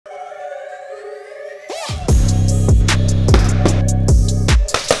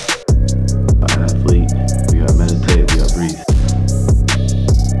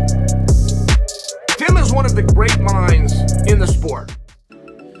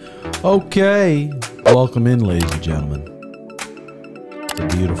Okay, welcome in, ladies and gentlemen. It's a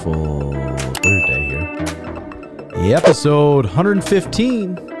beautiful Thursday here. Episode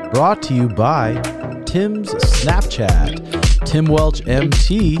 115, brought to you by Tim's Snapchat,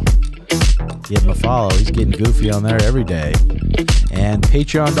 Timwelchmt. Give him a follow. He's getting goofy on there every day. And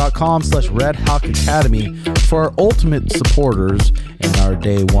patreon.com/RedHawkAcademy for our ultimate supporters and our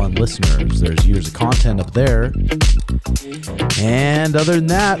day one listeners. There's years of content up there. And other than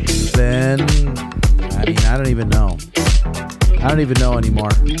that, then, I don't even know. I don't even know anymore.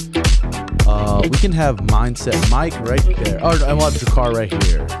 We can have Mindset Mike right there. Oh, I want Drakkar right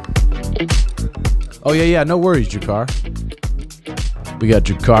here. Oh, yeah, no worries, Drakkar. We got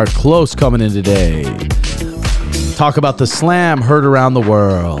Drakkar Klose coming in today. Talk about the slam heard around the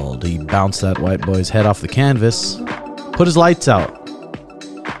world. He bounced that white boy's head off the canvas, put his lights out.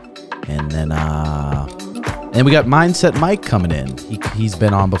 And then we got Mindset Mike coming in. He's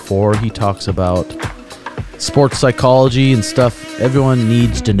been on before. He talks about sports psychology and stuff everyone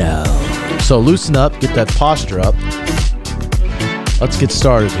needs to know. So loosen up, get that posture up. Let's get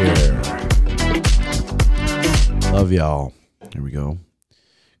started here. Love y'all. Here we go.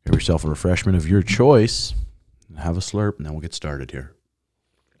 Give yourself a refreshment of your choice. Have a slurp, and then we'll get started here.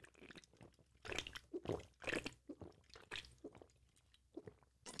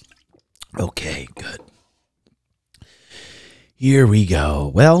 Okay, good. Here we go.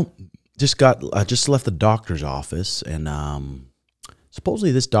 Well, I just left the doctor's office, and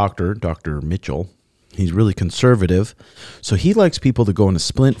supposedly this doctor, Dr. Mitchell, he's really conservative, so he likes people to go in a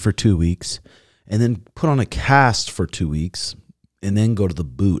splint for 2 weeks, and then put on a cast for 2 weeks, and then go to the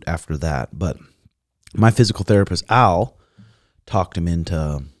boot after that. But my physical therapist, Al, talked him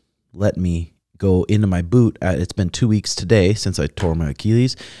into letting me go into my boot. It's been 2 weeks today since I tore my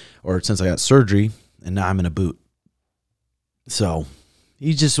Achilles, or since I got surgery, and now I'm in a boot. So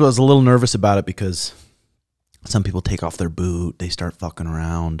he just was a little nervous about it because some people take off their boot, they start fucking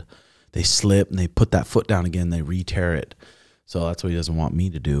around, they slip, and they put that foot down again, they re-tear it. So that's what he doesn't want me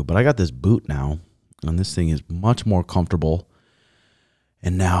to do. But I got this boot now, and this thing is much more comfortable.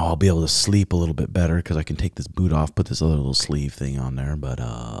 And now I'll be able to sleep a little bit better because I can take this boot off, put this other little sleeve thing on there. But,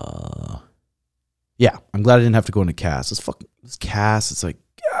 yeah, I'm glad I didn't have to go into cast. This cast, it's like,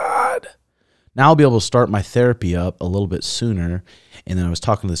 God. Now I'll be able to start my therapy up a little bit sooner. And then I was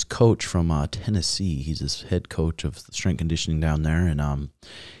talking to this coach from Tennessee. He's this head coach of strength conditioning down there. And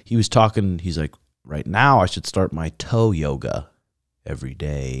he was talking, he's like, right now I should start my toe yoga every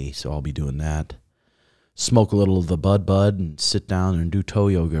day. So I'll be doing that. Smoke a little of the bud and sit down and do toe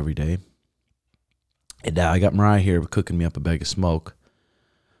yoga every day. And I got Mariah here cooking me up a bag of smoke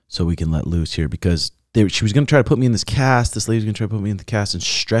so we can let loose here because she was going to try to put me in this cast. This lady was going to try to put me in the cast and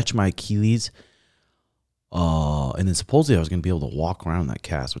stretch my Achilles. And then supposedly I was going to be able to walk around that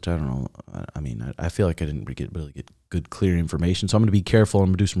cast, which I don't know. I feel like I didn't really get good, clear information. So I'm going to be careful. I'm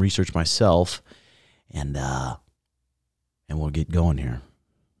going to do some research myself and we'll get going here.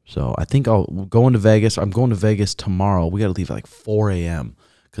 So I think I'll go into Vegas. I'm going to Vegas tomorrow. We got to leave at like 4 a.m.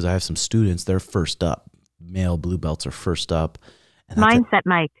 because I have some students. They're first up. Male blue belts are first up. And Mindset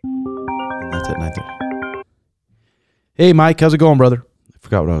Mike. And that's at 9:30. Hey, Mike. How's it going, brother? I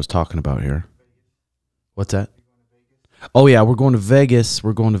forgot what I was talking about here. What's that? Oh, yeah. We're going to Vegas.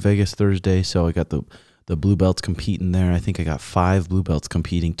 We're going to Vegas Thursday. So I got the blue belts competing there. I think I got 5 blue belts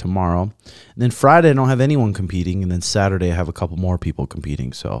competing tomorrow. And then Friday, I don't have anyone competing. And then Saturday, I have a couple more people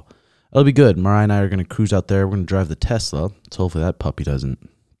competing. So it'll be good. Mariah and I are going to cruise out there. We're going to drive the Tesla. So hopefully that puppy doesn't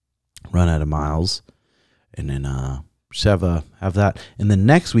run out of miles. And then just have that. And then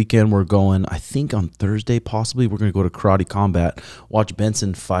next weekend, we're going, I think on Thursday, possibly, we're going to go to Karate Combat, watch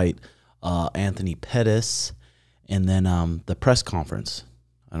Benson fight Anthony Pettis, and then the press conference.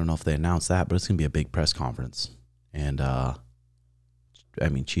 I don't know if they announced that, but it's going to be a big press conference. And, Chito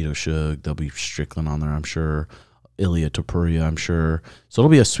Suga, there'll be Strickland on there, I'm sure. Ilya Topuria, I'm sure. So it'll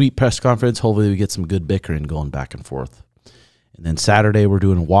be a sweet press conference. Hopefully we get some good bickering going back and forth. And then Saturday, we're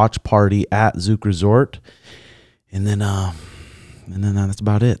doing a watch party at Zook Resort. And then that's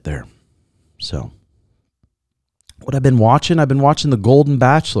about it there. So what I've been watching The Golden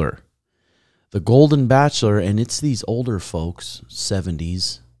Bachelor. The Golden Bachelor, and it's these older folks,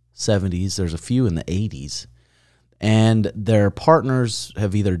 70s. There's a few in the 80s. And their partners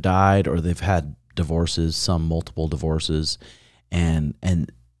have either died or they've had divorces, some multiple divorces, and they're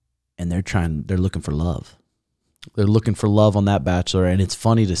looking for love. They're looking for love on that Bachelor, and it's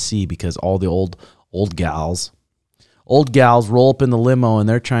funny to see because all the old gals roll up in the limo and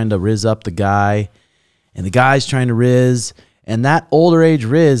they're trying to rizz up the guy, and the guy's trying to rizz, and that older age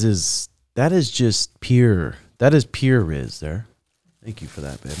rizz is just pure. That is pure rizz there. Thank you for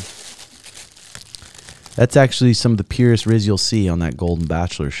that, babe. That's actually some of the purest Riz you'll see on that Golden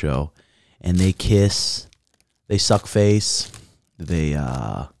Bachelor show. And they kiss, they suck face, they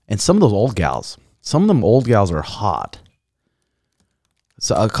and some of those old gals. Some of them old gals are hot.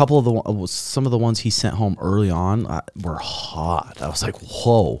 So a couple of some of the ones he sent home early on were hot. I was like,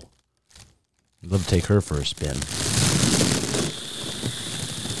 whoa. I'd love to take her for a spin.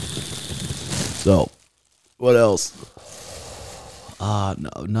 So, what else? No,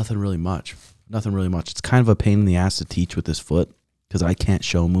 nothing really much. Nothing really much. It's kind of a pain in the ass to teach with this foot because I can't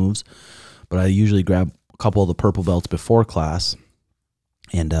show moves. But I usually grab a couple of the purple belts before class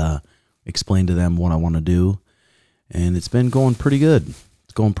and explain to them what I want to do. And it's been going pretty good.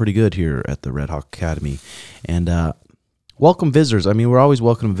 It's going pretty good here at the Red Hawk Academy. And welcome visitors. I mean, we're always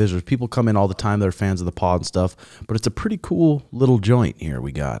welcoming visitors. People come in all the time. They're fans of the pod and stuff. But it's a pretty cool little joint here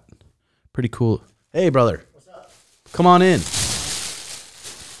we got. Pretty cool. Hey, brother. What's up? Come on in.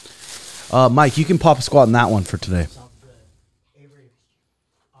 Mike, you can pop a squat in that one for today. Sounds good. Avery,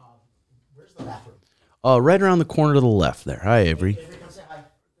 where's the bathroom? Right around the corner to the left there. Hi, Avery. Avery, come say hi.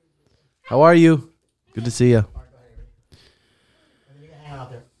 How are you? Good to see you. All right, go ahead, Avery. And then you can hang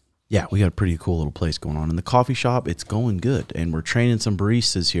out there. Yeah, we got a pretty cool little place going on. In the coffee shop, it's going good. And we're training some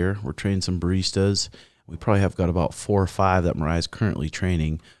baristas here. We're training some baristas. We probably have got about 4 or 5 that Mariah's currently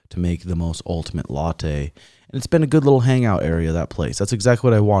training to make the most ultimate latte. And it's been a good little hangout area, that place. That's exactly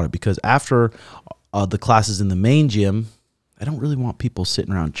what I wanted, because after the classes in the main gym, I don't really want people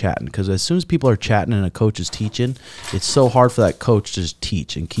sitting around chatting, because as soon as people are chatting and a coach is teaching, it's so hard for that coach to just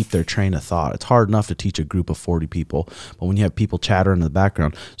teach and keep their train of thought. It's hard enough to teach a group of 40 people, but when you have people chattering in the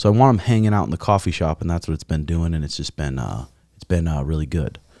background. So I want them hanging out in the coffee shop, and that's what it's been doing, and it's just been really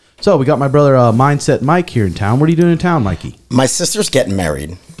good. So we got my brother Mindset Mike here in town. What are you doing in town, Mikey? My sister's getting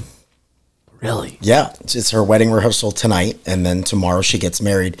married. Really? Yeah, it's her wedding rehearsal tonight, and then tomorrow she gets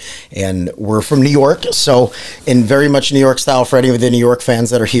married. And we're from New York, so in very much New York style for any of the New York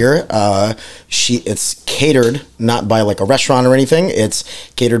fans that are here, it's catered not by like a restaurant or anything. It's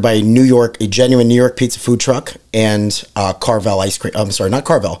catered by a genuine New York pizza food truck and Carvel ice cream. I'm sorry, not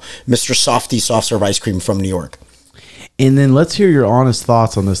Carvel, Mr. Softy soft serve ice cream from New York. And then let's hear your honest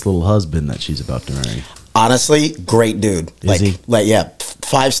thoughts on this little husband that she's about to marry. Honestly, great dude. Is he? Like, yeah,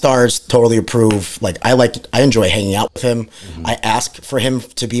 5 stars, totally approve. I enjoy hanging out with him. Mm-hmm. I ask for him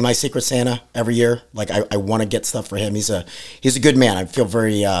to be my Secret Santa every year. Like, I want to get stuff for him. He's a good man. I feel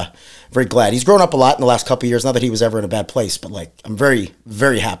very glad. He's grown up a lot in the last couple of years. Not that he was ever in a bad place, but like, I'm very,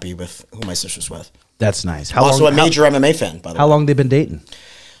 very happy with who my sister's with. That's nice. Also a major MMA fan, by the way. How long they been dating?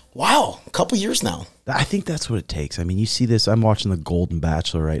 Wow, a couple years now. I think that's what it takes. I mean, you see this. I'm watching the Golden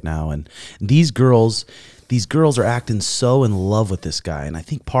Bachelor right now, and these girls are acting so in love with this guy. And I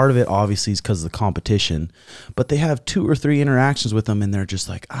think part of it, obviously, is because of the competition. But they have 2 or 3 interactions with him, and they're just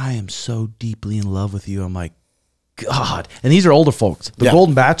like, I am so deeply in love with you. I'm like, God. And these are older folks. The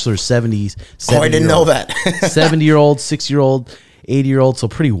Golden Bachelor is 70s. Oh, I didn't know that. 70-year-old, 6-year-old, 80-year-old, so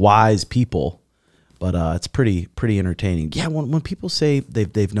pretty wise people. But it's pretty entertaining. Yeah, when people say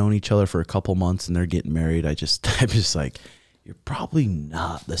they've known each other for a couple months and they're getting married, I'm just like, you're probably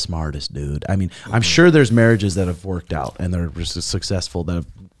not the smartest dude. I mean, I'm sure there's marriages that have worked out and they're just successful that have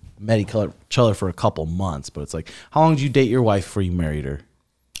met each other for a couple months. But it's like, how long did you date your wife before you married her?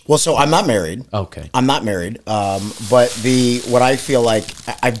 Well, so I'm not married. Okay. I'm not married. But what I feel like,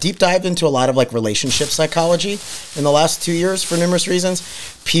 I've deep dived into a lot of like relationship psychology in the last 2 years for numerous reasons.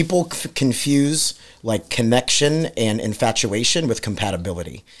 People confuse like connection and infatuation with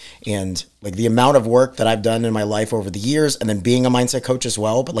compatibility. And like the amount of work that I've done in my life over the years, and then being a mindset coach as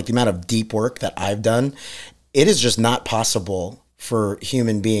well, but like the amount of deep work that I've done, it is just not possible for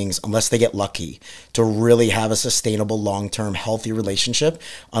human beings, unless they get lucky, to really have a sustainable, long-term, healthy relationship,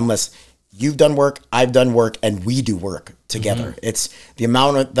 unless you've done work, I've done work, and we do work together. Mm-hmm. It's the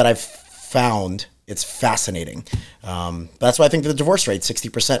amount that I've found. It's fascinating. That's why I think the divorce rate,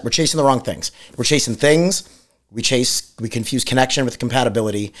 60%. We're chasing the wrong things. We're chasing things. We confuse connection with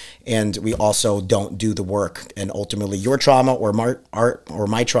compatibility, and we also don't do the work. And ultimately, your trauma or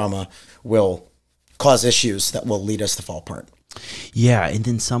my trauma will cause issues that will lead us to fall apart. Yeah, and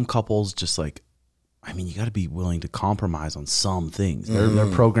then some couples just like, I mean, you got to be willing to compromise on some things. They're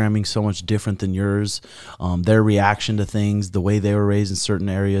programming so much different than yours. Their reaction to things, the way they were raised in certain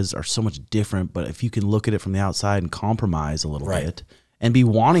areas are so much different. But if you can look at it from the outside and compromise a little bit and be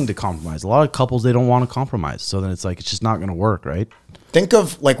wanting to compromise. A lot of couples, they don't want to compromise. So then it's like, it's just not going to work, right? Think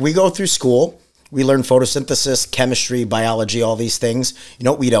of like we go through school. We learn photosynthesis, chemistry, biology, all these things. You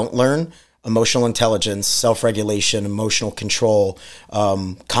know what we don't learn? Emotional intelligence, self-regulation, emotional control,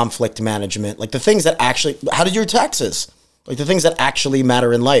 conflict management, like the things that actually, how did your taxes? like the things that actually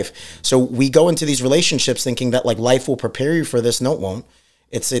matter in life. So we go into these relationships thinking that like life will prepare you for this. No, it won't.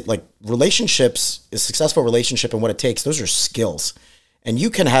 Like relationships, a successful relationship and what it takes, those are skills. And you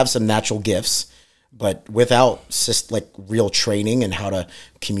can have some natural gifts, but without like real training and how to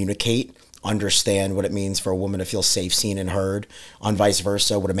communicate, understand what it means for a woman to feel safe, seen, and heard, on vice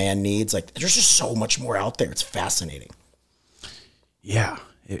versa, what a man needs. Like there's just so much more out there. It's fascinating. Yeah,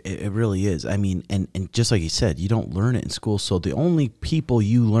 it really is. I mean, and just like you said, you don't learn it in school. So the only people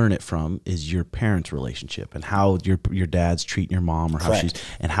you learn it from is your parents' relationship and how your dad's treating your mom, or how she's,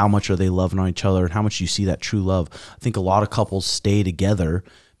 and how much are they loving on each other, and how much you see that true love. I think a lot of couples stay together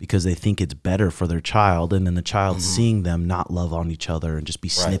because they think it's better for their child, and then the child seeing them not love on each other and just be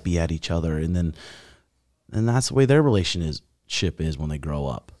snippy at each other, and that's the way their relationship is when they grow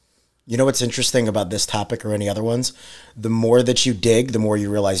up. You know what's interesting about this topic or any other ones? The more that you dig, the more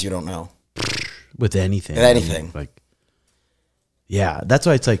you realize you don't know. With anything. With anything. I mean, like, yeah, that's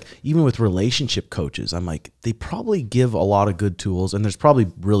why it's like, even with relationship coaches, I'm like, they probably give a lot of good tools, and there's probably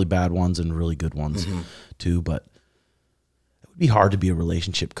really bad ones and really good ones too, but it would be hard to be a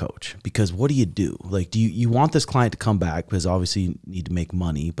relationship coach, because what do you do? Like, do you want this client to come back, because obviously you need to make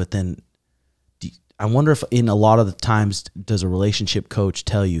money, but then I wonder if in a lot of the times, does a relationship coach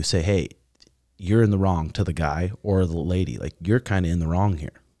tell you, say, hey, you're in the wrong, to the guy or the lady, like, you're kind of in the wrong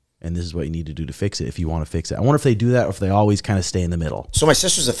here, and this is what you need to do to fix it if you want to fix it. I wonder if they do that, or if they always kind of stay in the middle. So my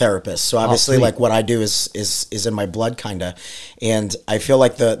sister's a therapist, so obviously like what I do is in my blood, kind of. And I feel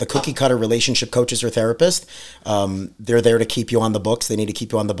like the cookie cutter relationship coaches or therapists, they're there to keep you on the books. They need to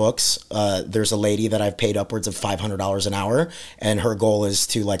keep you on the books. There's a lady that I've paid upwards of $500 an hour, and her goal is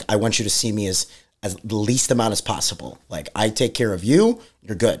to, like, I want you to see me as the least amount as possible. Like, I take care of you,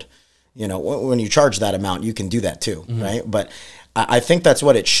 you're good. You know, when you charge that amount, you can do that too, right? But I think that's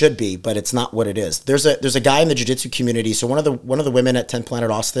what it should be, but it's not what it is. There's a guy in the jiu-jitsu community. So one of the women at 10 Planet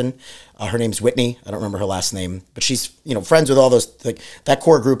Austin, her name's Whitney. I don't remember her last name, but she's, you know, friends with all those, like, that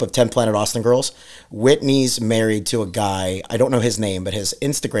core group of 10 Planet Austin girls. Whitney's married to a guy, I don't know his name, but his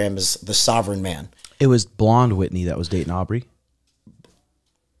Instagram is The Sovereign Man. It was blonde Whitney that was dating Aubrey.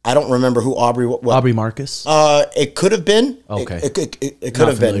 I don't remember who Aubrey was. Aubrey Marcus? It could have been. Okay. It could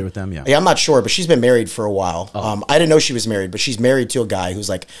have been. With them, yeah. Yeah, I'm not sure, but she's been married for a while. I didn't know she was married, but she's married to a guy who's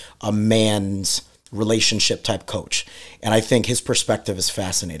like a man's relationship type coach. And I think his perspective is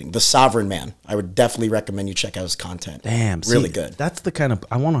fascinating. The Sovereign Man. I would definitely recommend you check out his content. Damn. Really good. That's the kind of,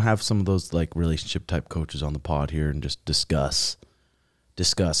 I want to have some of those like relationship type coaches on the pod here and just discuss,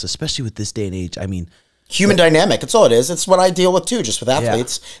 especially with this day and age. I mean, human dynamic. That's all it is. It's what I deal with too, just with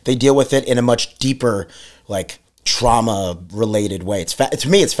athletes. Yeah. They deal with it in a much deeper, like, trauma-related way. To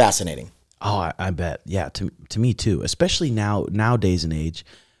me, it's fascinating. Oh, I bet. Yeah, to me too. Especially nowadays and age,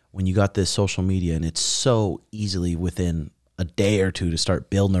 when you got this social media, and it's so easily within a day or two to start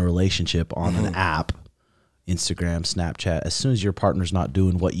building a relationship on an app, Instagram, Snapchat. As soon as your partner's not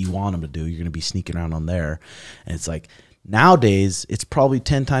doing what you want them to do, you're going to be sneaking around on there. And it's like, nowadays, it's probably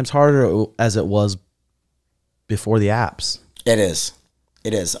 10 times harder as it was before the apps. It is.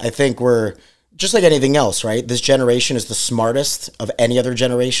 I think we're just like anything else, right? This generation is the smartest of any other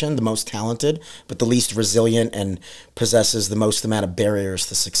generation, the most talented, but the least resilient, and possesses the most amount of barriers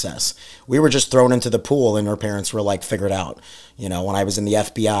to success. We were just thrown into the pool, and our parents were like, figure it out. You know, when I was in the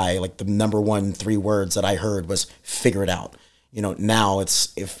FBI, like, the #1 3 words that I heard was figure it out. You know, now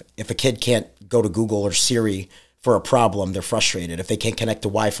it's, if a kid can't go to Google or Siri for a problem, they're frustrated. If they can't connect to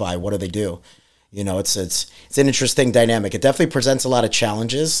Wi-Fi, what do? You know, it's an interesting dynamic. It definitely presents a lot of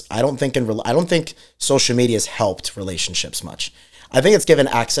challenges. I don't think social media has helped relationships much. I think it's given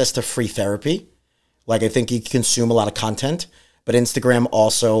access to free therapy. Like, I think you can consume a lot of content, but Instagram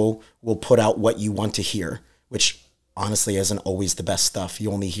also will put out what you want to hear, which honestly isn't always the best stuff.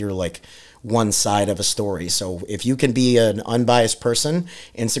 You only hear like one side of a story. So if you can be an unbiased person,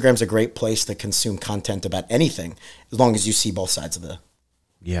 Instagram's a great place to consume content about anything, as long as you see both sides of the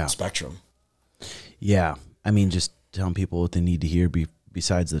spectrum. Yeah, I mean, just telling people what they need to hear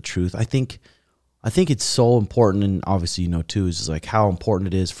besides the truth. I think it's so important, and obviously, you know, too, is like how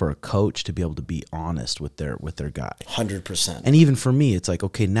important it is for a coach to be able to be honest with their guy. 100%. And even for me, it's like,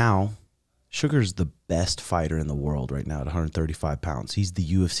 okay, now Sugar's the best fighter in the world right now at 135 pounds. He's the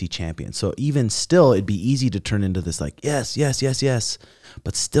UFC champion. So even still, it'd be easy to turn into this like, yes, yes, yes, yes.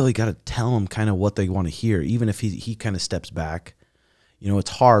 But still, you got to tell them kind of what they want to hear, even if he kind of steps back. You know,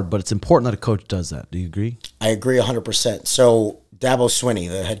 it's hard, but it's important that a coach does that. Do you agree? I agree 100%. So Dabo Swinney,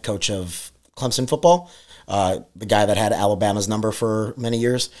 the head coach of Clemson football, the guy that had Alabama's number for many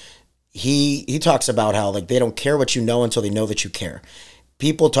years, he talks about how, like, they don't care what you know until they know that you care.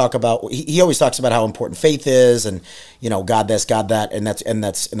 people talk about, he always talks about how important faith is, and God this, God that, and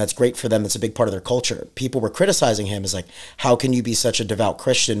that's great for them. That's a big part of their culture. People were criticizing him as like, how can you be such a devout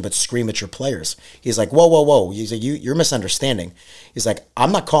Christian but scream at your players? He's like, whoa. He's like, you're misunderstanding. He's like,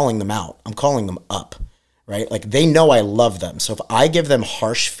 I'm not calling them out. I'm calling them up. Right? Like, they know I love them. So if I give them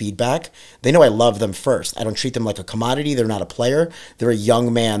harsh feedback, they know I love them first. I don't treat them like a commodity. They're not a player. They're a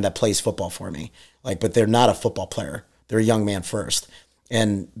young man that plays football for me. Like, but they're not a football player. They're a young man first.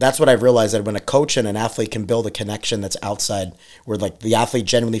 And that's what I've realized, that when a coach and an athlete can build a connection that's outside, where like the athlete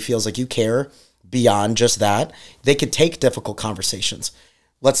genuinely feels like you care beyond just that, they could take difficult conversations.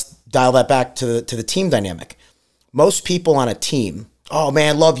 Let's dial that back to the team dynamic. Most people on a team, oh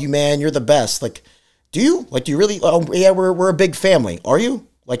man, love you, man. You're the best. Like, do you really? Oh yeah, we're a big family. Are you?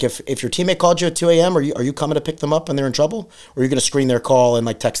 Like, if your teammate called you at 2 a.m., are you coming to pick them up and they're in trouble? Or are you going to screen their call and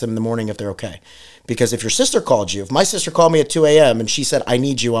like text them in the morning if they're okay? Because if your sister called you, if my sister called me at 2 a.m. and she said, I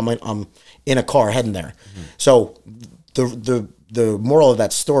need you, I'm in a car heading there. Mm-hmm. So the moral of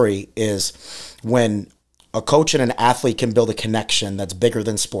that story is, when a coach and an athlete can build a connection that's bigger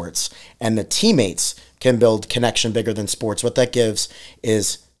than sports, and the teammates can build connection bigger than sports, what that gives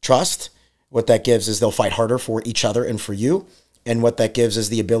is trust. What that gives is they'll fight harder for each other and for you. And what that gives is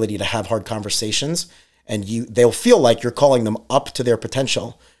the ability to have hard conversations, and they'll feel like you're calling them up to their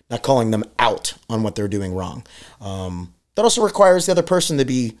potential, not calling them out on what they're doing wrong. That also requires the other person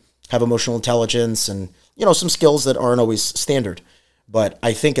to have emotional intelligence and, some skills that aren't always standard. But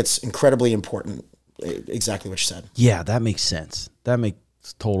I think it's incredibly important, exactly what you said. Yeah, that makes sense. That makes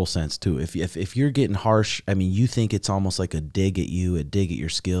total sense too. If you're getting harsh, I mean, you think it's almost like a dig at you, a dig at your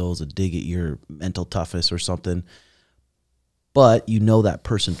skills, a dig at your mental toughness or something. But that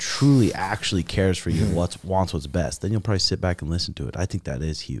person truly actually cares for you and wants what's best, then you'll probably sit back and listen to it. I think that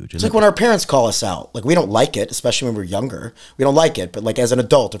is huge. It's like when our parents call us out. Like, we don't like it, especially when we're younger. We don't like it. But like, as an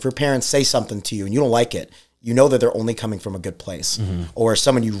adult, if your parents say something to you and you don't like it, you know that they're only coming from a good place, or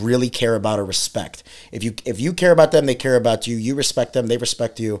someone you really care about or respect. If you care about them, they care about you. You respect them, they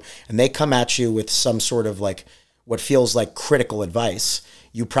respect you, and they come at you with some sort of like what feels like critical advice,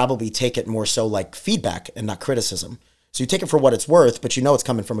 you probably take it more so like feedback and not criticism. So you take it for what it's worth, but it's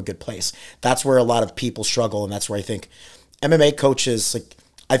coming from a good place. That's where a lot of people struggle, and that's where I think MMA coaches, like,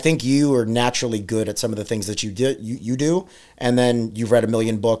 I think you are naturally good at some of the things that you do, and then you've read a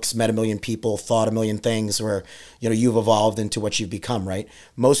million books, met a million people, thought a million things, where you've evolved into what you've become. Right?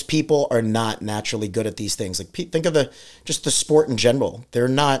 Most people are not naturally good at these things. Like, think of just the sport in general. They're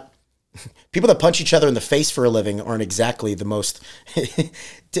not. People that punch each other in the face for a living aren't exactly the most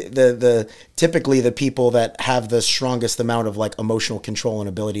typically the people that have the strongest amount of like emotional control and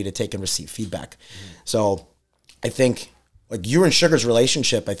ability to take and receive feedback. So I think like you and Sugar's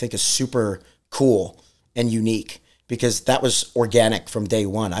relationship, I think, is super cool and unique, because that was organic from day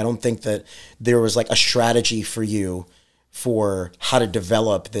one. I don't think that there was like a strategy for you for how to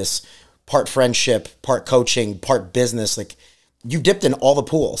develop this part friendship, part coaching, part business. Like, you dipped in all the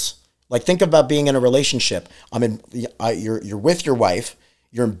pools. Like, think about being in a relationship. You're with your wife,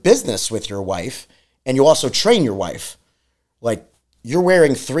 you're in business with your wife, and you also train your wife. Like, you're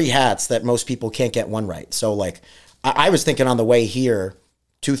wearing 3 hats that most people can't get one right. So like, I was thinking on the way here,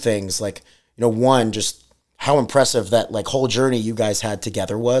 2 things. Like, one, just how impressive that like whole journey you guys had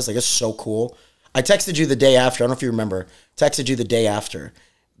together was. Like, it's so cool. I texted you the day after. I don't know if you remember. Texted you the day after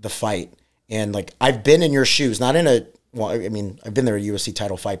the fight, and like, I've been in your shoes, not in a. Well, I mean, I've been there, a UFC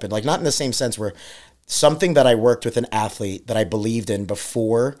title fight, but like not in the same sense, where something that I worked with an athlete that I believed in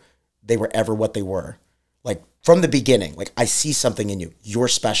before they were ever what they were. Like, from the beginning, like, I see something in you. You're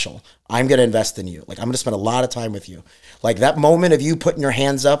special. I'm going to invest in you. Like, I'm going to spend a lot of time with you. Like, that moment of you putting your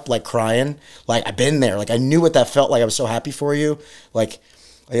hands up, like crying, like, I've been there. Like, I knew what that felt like. I was so happy for you. Like,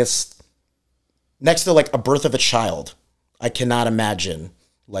 I guess next to like a birth of a child, I cannot imagine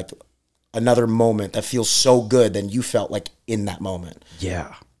like another moment that feels so good than you felt like in that moment.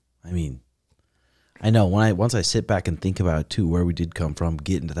 Yeah. I mean, I know once I sit back and think about it too, where we did come from,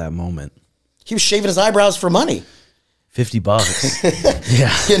 getting to that moment. He was shaving his eyebrows for money. $50.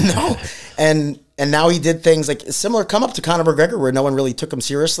 Yeah. And now he did things like a similar come up to Conor McGregor, where no one really took him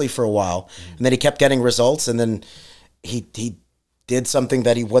seriously for a while. And then he kept getting results, and then he did something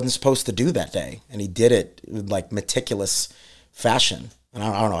that he wasn't supposed to do that day. And he did it with like meticulous fashion. And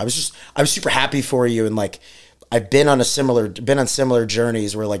I don't know. I was super happy for you, and like I've been on similar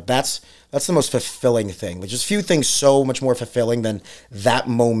journeys where like that's the most fulfilling thing. Like, just few things so much more fulfilling than that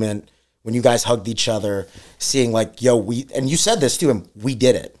moment when you guys hugged each other, seeing like, and you said this to him, we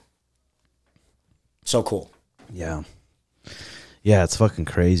did it. So cool. Yeah. Yeah, it's fucking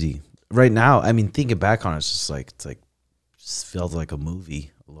crazy. Right now, I mean, thinking back on it, it's like feels like a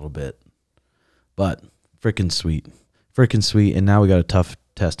movie a little bit, but freaking sweet. Freaking sweet. And now we got a tough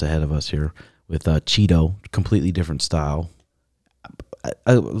test ahead of us here with Chito, completely different style.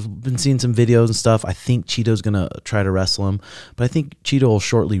 I've been seeing some videos and stuff. I think Chito's going to try to wrestle him, but I think Chito will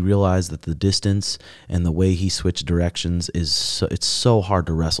shortly realize that the distance and the way he switched directions it's so hard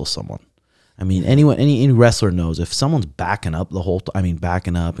to wrestle someone. I mean, any wrestler knows if someone's backing up the whole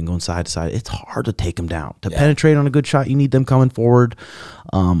backing up and going side to side, it's hard to take them down. To penetrate on a good shot, you need them coming forward.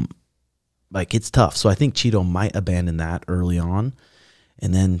 Like, it's tough. So I think Chito might abandon that early on.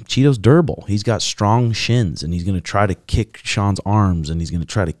 And then Chito's durable. He's got strong shins, and he's going to try to kick Sean's arms, and he's going to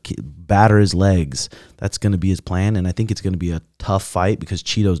try to batter his legs. That's going to be his plan, and I think it's going to be a tough fight because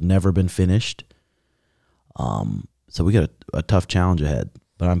Chito's never been finished. So we got a tough challenge ahead,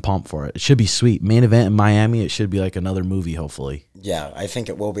 but I'm pumped for it. It should be sweet. Main event in Miami. It should be like another movie, hopefully. Yeah, I think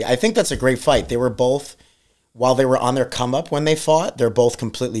it will be. I think that's a great fight. They were both, while they were on their come up when they fought, they're both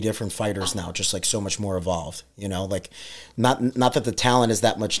completely different fighters now, just like so much more evolved, you know, like not that the talent is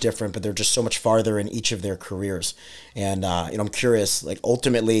that much different, but they're just so much farther in each of their careers. And, you know, I'm curious, like,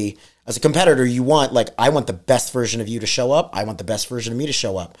 ultimately as a competitor, you want, like, I want the best version of you to show up. I want the best version of me to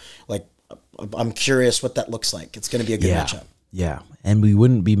show up. Like, I'm curious what that looks like. It's going to be a good matchup. Yeah. And we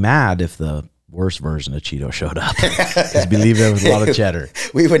wouldn't be mad if the worst version of Chito showed up. Because believe there was a lot of cheddar.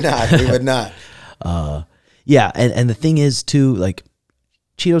 We would not. We would not. Yeah, and the thing is, too, like,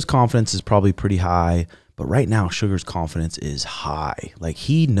 Chito's confidence is probably pretty high, but right now Sugar's confidence is high. Like,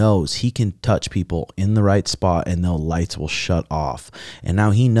 he knows he can touch people in the right spot and the lights will shut off. And now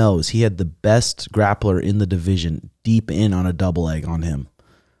he knows he had the best grappler in the division deep in on a double leg on him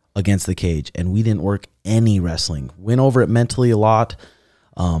against the cage, and we didn't work any wrestling. Went over it mentally a lot.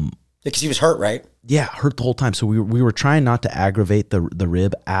 Because he was hurt, right? Yeah, hurt the whole time. So we were trying not to aggravate the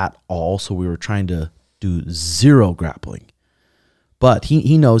rib at all, so we were trying to do zero grappling. But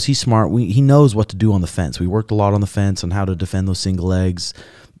he knows, he's smart. He knows what to do on the fence. We worked a lot on the fence on how to defend those single legs,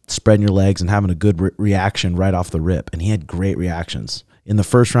 spreading your legs and having a good reaction right off the rip. And he had great reactions. In the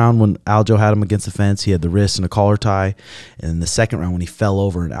first round, when Aljo had him against the fence, he had the wrist and a collar tie. And in the second round, when he fell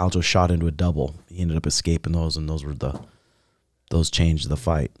over and Aljo shot into a double, he ended up escaping those, and those changed the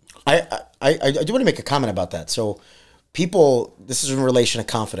fight. I do want to make a comment about that. So people, this is in relation to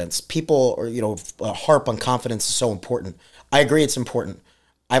confidence. People, or, you know, harp on confidence is so important. I agree it's important.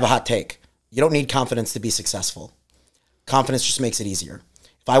 I have a hot take. You don't need confidence to be successful. Confidence just makes it easier.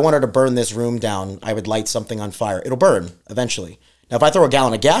 If I wanted to burn this room down, I would light something on fire. It'll burn eventually. Now, if I throw a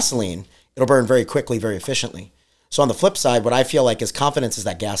gallon of gasoline, it'll burn very quickly, very efficiently. So on the flip side, what I feel like is confidence is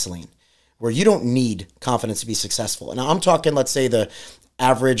that gasoline, where you don't need confidence to be successful. And I'm talking, let's say, the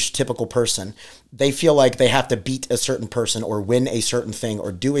average typical person. They feel like they have to beat a certain person or win a certain thing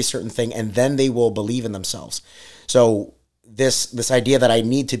or do a certain thing, and then they will believe in themselves. So this idea that I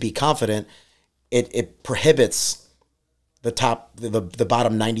need to be confident, it prohibits the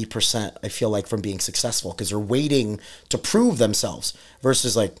bottom 90%, I feel like, from being successful, because they're waiting to prove themselves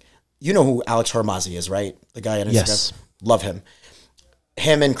versus, like, you know who Alex Hormozzi is, right? The guy on Instagram. Yes. Love him.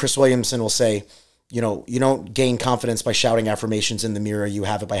 Him and Chris Williamson will say, you know, you don't gain confidence by shouting affirmations in the mirror. You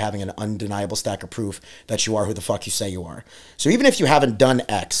have it by having an undeniable stack of proof that you are who the fuck you say you are. So even if you haven't done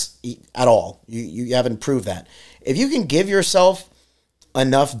X at all, you haven't proved that. If you can give yourself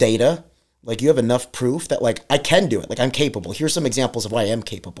enough data, like you have enough proof that, like, I can do it, like I'm capable. Here's some examples of why I am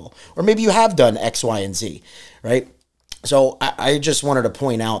capable. Or maybe you have done X, Y, and Z, right? So I just wanted to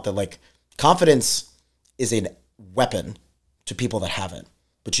point out that, like, confidence is a weapon to people that have it,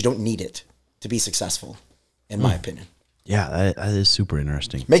 but you don't need it to be successful, in my opinion. Yeah, that is super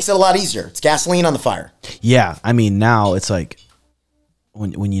interesting. Makes it a lot easier. It's gasoline on the fire. Yeah, I mean, now it's like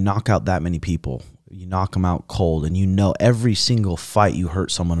when you knock out that many people, you knock them out cold, and you know every single fight you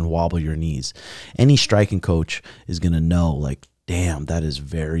hurt someone and wobble your knees. Any striking coach is going to know, like, damn, that is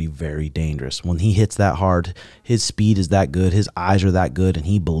very, very dangerous. When he hits that hard, his speed is that good, his eyes are that good, and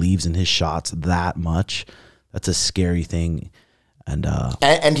he believes in his shots that much. That's a scary thing.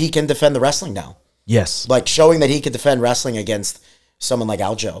 And he can defend the wrestling now. Yes. Like, showing that he could defend wrestling against someone like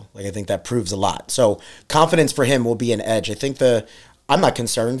Aljo. Like, I think that proves a lot. So confidence for him will be an edge. I think I'm not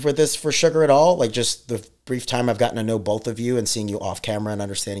concerned with this for Sugar at all. Like, just the brief time I've gotten to know both of you and seeing you off camera and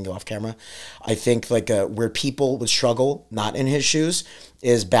understanding you off camera, I think, like, where people would struggle, not in his shoes,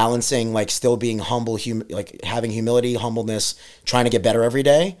 is balancing, like, still being humble, like having humility, humbleness, trying to get better every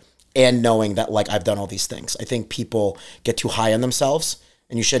day, and knowing that, like, I've done all these things. I think people get too high on themselves,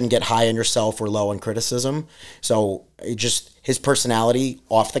 and you shouldn't get high on yourself or low on criticism. So his personality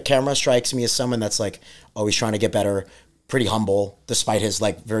off the camera strikes me as someone that's, like, always trying to get better, pretty humble, despite his,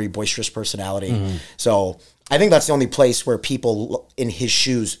 like, very boisterous personality. So I think that's the only place where people in his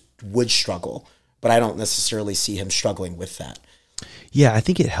shoes would struggle, but I don't necessarily see him struggling with that. Yeah, I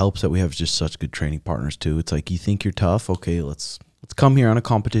think it helps that we have just such good training partners too. It's like, you think you're tough, okay, let's come here on a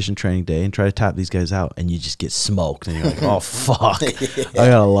competition training day and try to tap these guys out, and you just get smoked, and you're like, oh fuck, I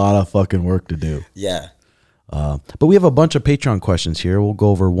got a lot of fucking work to do. Yeah. But we have a bunch of Patreon questions here. We'll go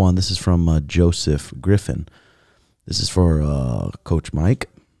over one. This is from Joseph Griffin. This is for Coach Mike.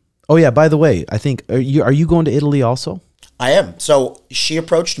 Oh yeah, by the way, I think are you going to Italy also? I am. So she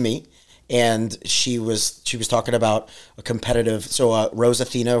approached me, and she was talking about a competitive. So Rose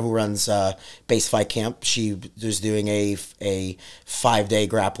Athena, who runs Base Fight Camp, she was doing a 5-day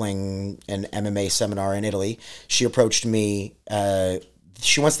grappling and MMA seminar in Italy. She approached me.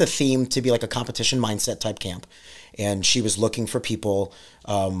 She wants the theme to be like a competition mindset type camp. And she was looking for people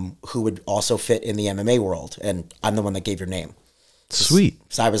who would also fit in the MMA world. And I'm the one that gave your name. Sweet.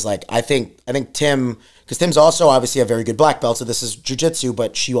 So I was like, I think Tim, because Tim's also obviously a very good black belt. So this is jiu-jitsu,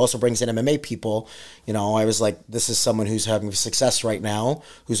 but she also brings in MMA people. You know, I was like, this is someone who's having success right now,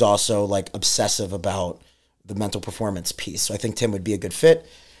 who's also like obsessive about the mental performance piece. So I think Tim would be a good fit.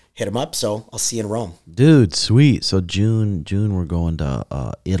 Hit him up. So I'll see you in Rome. Dude, sweet. So June we're going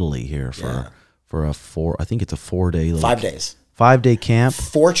to Italy here for a 4-day. 5 days. 5-day camp.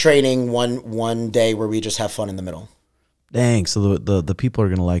 4 training, one day where we just have fun in the middle. Dang, so the people are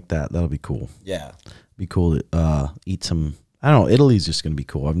going to like that. That'll be cool. Yeah. Be cool to eat some, I don't know, Italy's just going to be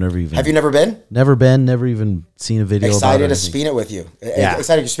cool. Have you never been? Never even seen a video excited about it. To spin it with you. Yeah.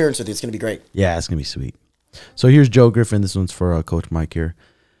 Excited to experience with you. It's going to be great. Yeah, it's going to be sweet. So here's Joe Griffin. This one's for Coach Mike here.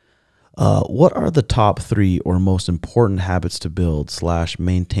 What are the top 3 or most important habits to build /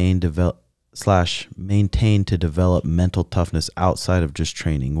 maintain to develop mental toughness outside of just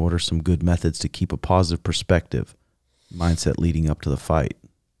training? What are some good methods to keep a positive perspective mindset leading up to the fight?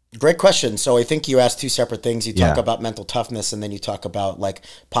 Great question. So I think you asked 2 separate things. You talk Yeah. about mental toughness, and then you talk about like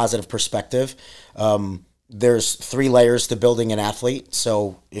positive perspective. There's 3 layers to building an athlete.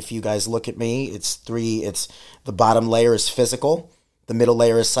 So if you guys look at me, it's 3. It's the bottom layer is physical. The middle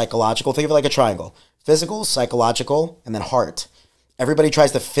layer is psychological. Think of it like a triangle. Physical, psychological, and then heart. Everybody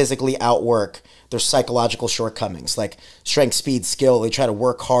tries to physically outwork their psychological shortcomings, like strength, speed, skill. They try to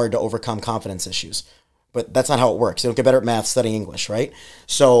work hard to overcome confidence issues. But that's not how it works. You don't get better at math studying English, right?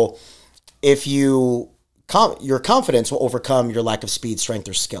 So if your confidence will overcome your lack of speed, strength,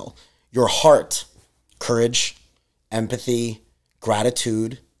 or skill. Your heart, courage, empathy,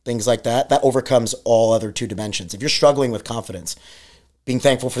 gratitude, things like that, that overcomes all other 2 dimensions. If you're struggling with confidence, being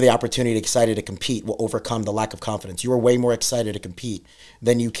thankful for the opportunity, excited to compete will overcome the lack of confidence. You are way more excited to compete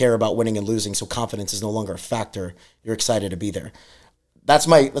than you care about winning and losing, so confidence is no longer a factor. You're excited to be there. That's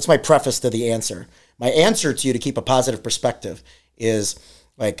my preface to the answer. My answer to you to keep a positive perspective is,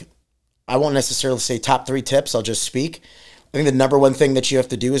 like, I won't necessarily say top 3 tips. I'll just speak. I think the number one thing that you have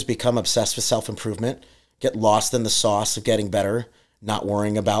to do is become obsessed with self-improvement. Get lost in the sauce of getting better, not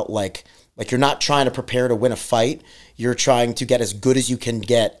worrying about like you're not trying to prepare to win a fight. You're trying to get as good as you can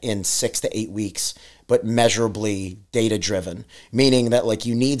get in 6 to 8 weeks, but measurably data-driven, meaning that like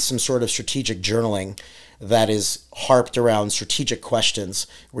you need some sort of strategic journaling that is harped around strategic questions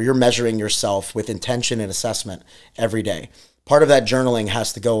where you're measuring yourself with intention and assessment every day. Part of that journaling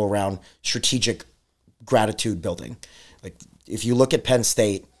has to go around strategic gratitude building. Like if you look at Penn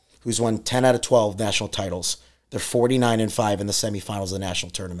State, who's won 10 out of 12 national titles, they're 49-5 in the semifinals of the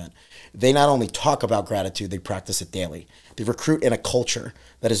national tournament. They not only talk about gratitude, they practice it daily. They recruit in a culture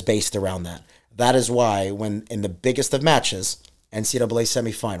that is based around that. That is why when in the biggest of matches, NCAA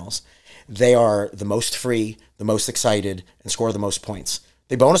semifinals, they are the most free, the most excited, and score the most points.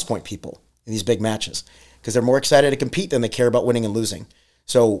 They bonus point people in these big matches because they're more excited to compete than they care about winning and losing.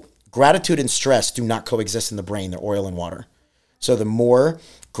 So gratitude and stress do not coexist in the brain. They're oil and water. So the more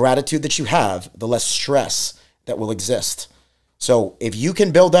gratitude that you have, the less stress that will exist. So if you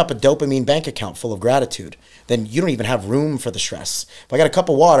can build up a dopamine bank account full of gratitude, then you don't even have room for the stress. If I got a cup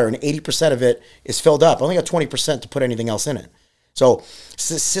of water and 80% of it is filled up, I only got 20% to put anything else in it. So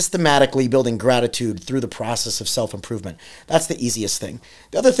systematically building gratitude through the process of self-improvement, that's the easiest thing.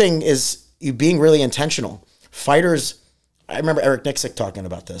 The other thing is you being really intentional. Fighters, I remember Eric Nixick talking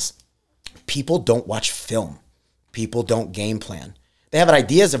about this. People don't watch film. People don't game plan. They have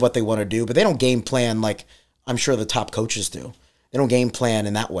ideas of what they want to do, but they don't game plan like I'm sure the top coaches do. They don't game plan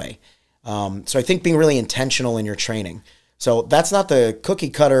in that way. So I think being really intentional in your training. So that's not the cookie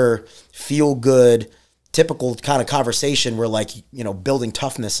cutter, feel good, typical kind of conversation where like, you know, building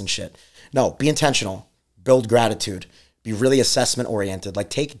toughness and shit. No, be intentional, build gratitude, be really assessment oriented, like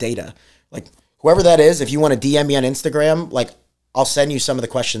take data. Like whoever that is, if you want to DM me on Instagram, like I'll send you some of the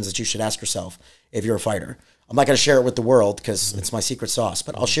questions that you should ask yourself if you're a fighter. I'm not going to share it with the world because it's my secret sauce,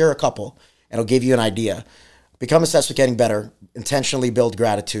 but I'll share a couple and it'll give you an idea. Become obsessed with getting better, intentionally build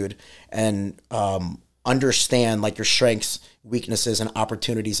gratitude, and understand like your strengths, weaknesses, and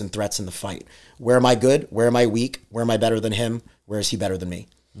opportunities and threats in the fight. Where am I good? Where am I weak? Where am I better than him? Where is he better than me?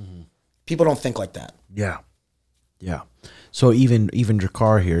 People don't think like that. Yeah. Yeah. So even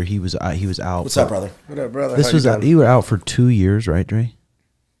Drakkar here, he was out. What's up, brother? What up, brother? This was you were out for 2 years, right, Dre?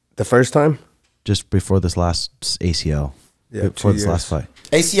 The first time? Just before this last ACL. Yeah, before this last fight.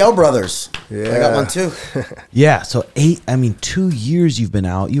 ACL brothers. Yeah. I got one too. Yeah, so 2 years you've been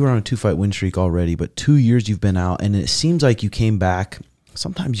out. You were on a 2-fight win streak already, but 2 years you've been out, and it seems like you came back.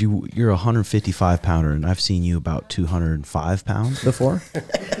 Sometimes you're a 155 pounder, and I've seen you about 205 pounds before.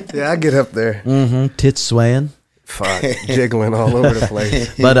 Yeah, I get up there. Tits swaying. Fuck, jiggling all over the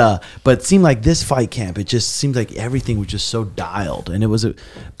place. But it seemed like this fight camp, it just seemed like everything was just so dialed, and it was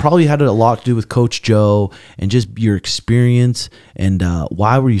probably had a lot to do with Coach Joe and just your experience. And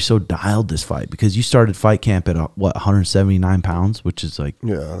why were you so dialed this fight? Because you started fight camp at 179 pounds, which is like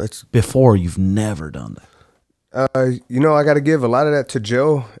that's before you've never done that. You know, I got to give a lot of that to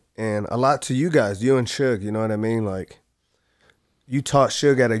Joe and a lot to you guys, you and Suge. You know what I mean? Like, you taught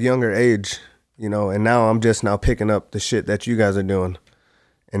Suge at a younger age. You know, and now I'm just now picking up the shit that you guys are doing.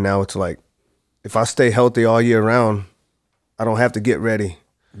 And now it's like, if I stay healthy all year round, I don't have to get ready.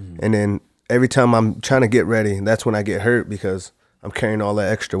 And then every time I'm trying to get ready, that's when I get hurt because I'm carrying all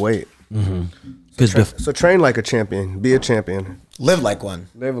that extra weight. So train like a champion. Be a champion. Live like one.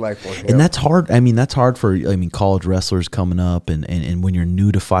 Live like one. And that's hard. I mean, that's hard for college wrestlers coming up and when you're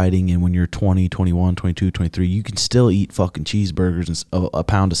new to fighting and when you're 20, 21, 22, 23, you can still eat fucking cheeseburgers and a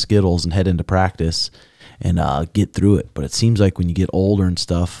pound of Skittles and head into practice and get through it. But it seems like when you get older and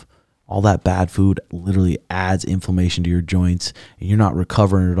stuff, all that bad food literally adds inflammation to your joints and you're not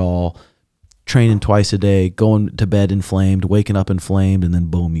recovering at all. Training twice a day, going to bed inflamed, waking up inflamed, and then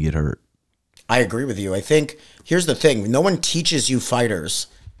boom, you get hurt. I agree with you. I think here's the thing. No one teaches you fighters.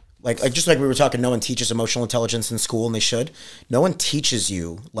 Like just like we were talking, no one teaches emotional intelligence in school, and they should. No one teaches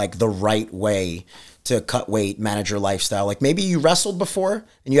you like the right way to cut weight, manage your lifestyle. Like maybe you wrestled before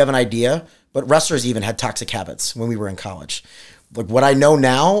and you have an idea, but wrestlers even had toxic habits when we were in college. Like what I know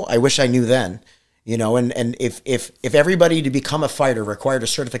now, I wish I knew then. You know, and if everybody to become a fighter required a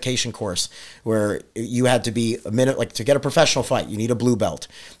certification course where you had to be like to get a professional fight, you need a blue belt.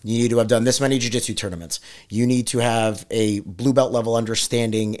 You need to have done this many jiu-jitsu tournaments. You need to have a blue belt level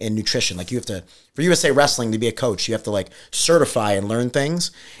understanding in nutrition. Like you have to, for USA Wrestling to be a coach, you have to like certify and learn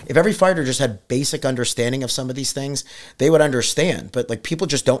things. If every fighter just had basic understanding of some of these things, they would understand. But like people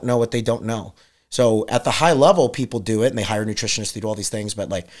just don't know what they don't know. So at the high level, people do it and they hire nutritionists to do all these things. But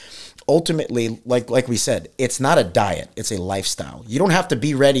like ultimately, like we said, it's not a diet. It's a lifestyle. You don't have to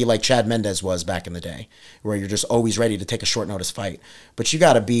be ready like Chad Mendez was back in the day where you're just always ready to take a short notice fight. But you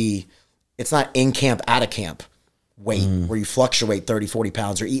got to be, it's not in camp, out of camp weight where you fluctuate 30, 40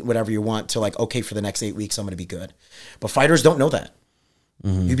 pounds or eat whatever you want to like, okay, for the next 8 weeks, I'm going to be good. But fighters don't know that.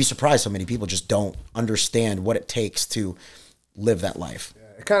 You'd be surprised how many people just don't understand what it takes to live that life.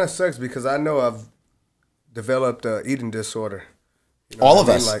 It kind of sucks because I know I've developed an eating disorder. You know all of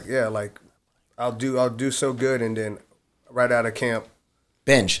us. Like, yeah, like I'll do so good and then right out of camp,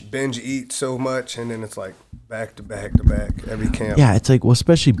 binge eat so much and then it's like back to back to back every camp. Yeah, it's like, well,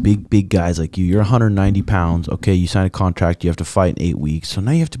 especially big guys like you. You're 190 pounds. Okay, you sign a contract. You have to fight in 8 weeks. So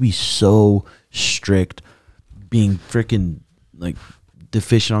now you have to be so strict, being freaking like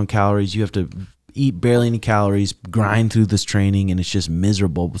deficient on calories. You have to eat barely any calories, grind through this training, and it's just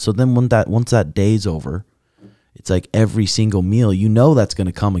miserable. So then once that day's over, it's like every single meal, you know that's going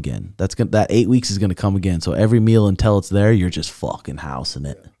to come again. That 8 weeks is going to come again. So every meal until it's there, you're just fucking housing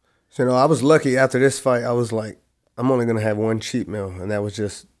it. So, you know, I was lucky after this fight. I was like, I'm only going to have one cheat meal, and that was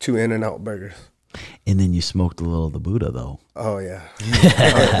just 2 In-N-Out burgers. And then you smoked a little of the Buddha, though. Oh, yeah.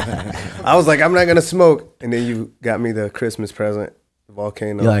 I was like, I'm not going to smoke. And then you got me the Christmas present, the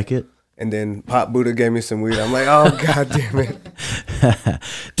volcano. You like it? And then Pop Buddha gave me some weed. I'm like, oh, God damn it.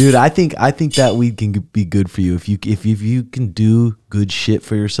 Dude, I think that weed can be good for you. If you can do good shit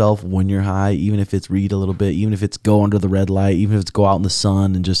for yourself when you're high, even if it's read a little bit, even if it's go under the red light, even if it's go out in the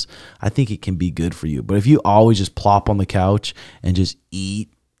sun and just, I think it can be good for you. But if you always just plop on the couch and just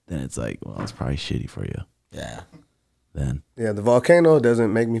eat, then it's like, well, it's probably shitty for you. Yeah. Then. Yeah, the volcano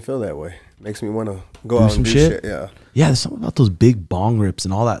doesn't make me feel that way. It makes me want to go out and do shit. Yeah. Yeah, there's something about those big bong rips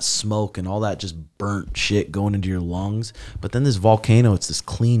and all that smoke and all that just burnt shit going into your lungs. But then this volcano, it's this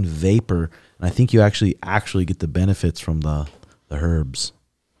clean vapor, and I think you actually get the benefits from the herbs.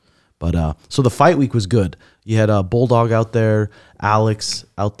 But so the fight week was good. You had Bulldog out there, Alex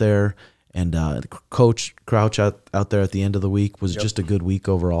out there, and Coach Crouch out there at the end of the week. Was just a good week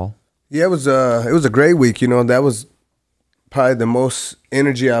overall. Yeah, it was a great week. You know, that was probably the most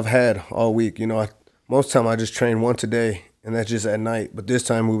energy I've had all week. You know, most time I just train once a day, and that's just at night. But this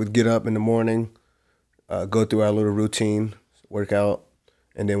time we would get up in the morning, go through our little routine, work out,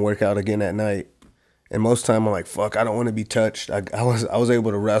 and then work out again at night. And most time I'm like, fuck, I don't want to be touched. I was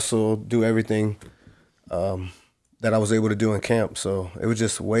able to wrestle, do everything that I was able to do in camp. So it was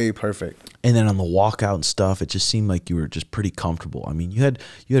just way perfect. And then on the walkout and stuff, it just seemed like you were just pretty comfortable. I mean, you had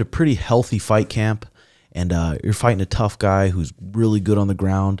a pretty healthy fight camp, and you're fighting a tough guy who's really good on the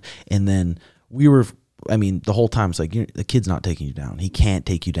ground. And then the whole time it's like, the kid's not taking you down. He can't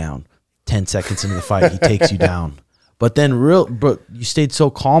take you down. 10 seconds into the fight, he takes you down. But then you stayed so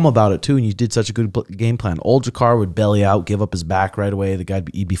calm about it too, and you did such a good game plan. Old Drakkar would belly out, give up his back right away. The guy,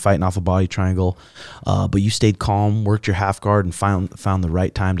 he'd be fighting off a body triangle. But you stayed calm, worked your half guard, and found the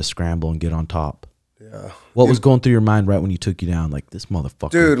right time to scramble and get on top. Yeah. What was going through your mind right when you took you down? Like, this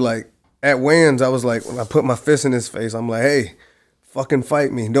motherfucker. Dude, like, at weigh-ins, I was like, when I put my fist in his face, I'm like, hey, fucking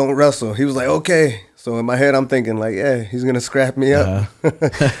fight me. Don't wrestle. He was like, okay. So in my head, I'm thinking like, yeah, he's going to scrap me up.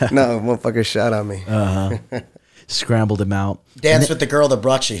 No, motherfucker shot at me. Scrambled him out. Dance with the girl that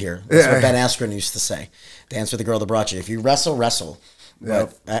brought you here. That's what Ben Askren used to say. Dance with the girl that brought you. If you wrestle, wrestle.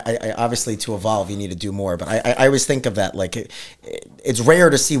 But I obviously, to evolve, you need to do more. But I always think of that, like, it's rare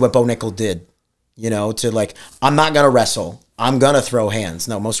to see what Bo Nickel did, you know, to like, I'm not going to wrestle. I'm going to throw hands.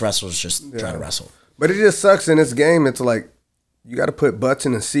 No, most wrestlers just try to wrestle. But it just sucks in this game. It's like, you got to put butts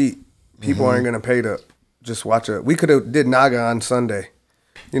in a seat. People aren't going to pay to just watch it. We could have did Naga on Sunday.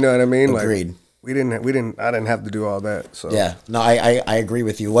 You know what I mean? Agreed. Like, I didn't have to do all that. So yeah, no, I agree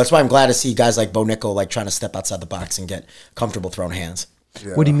with you. That's why I'm glad to see guys like Bo Nickel like trying to step outside the box and get comfortable throwing hands.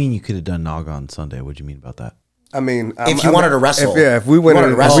 Yeah. What do you mean you could have done Naga on Sunday? What do you mean about that? I mean, if you wanted to wrestle, if we wanted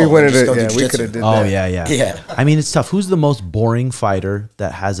to wrestle, we could have did that. Oh yeah. I mean, it's tough. Who's the most boring fighter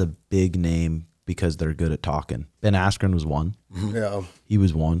that has a big name because they're good at talking? Ben Askren was one. Yeah, he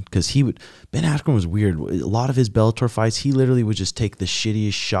was one because Ben Askren was weird. A lot of his Bellator fights, he literally would just take the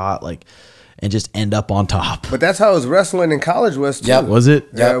shittiest shot, like, and just end up on top. But that's how his wrestling in college was too. Yep. Was it?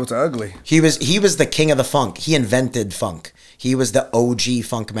 Yeah, it was ugly. He was the king of the funk. He invented funk. He was the OG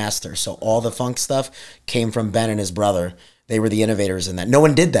funk master. So all the funk stuff came from Ben and his brother. They were the innovators in that. No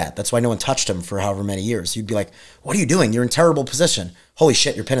one did that. That's why no one touched him for however many years. You'd be like, what are you doing? You're in terrible position. Holy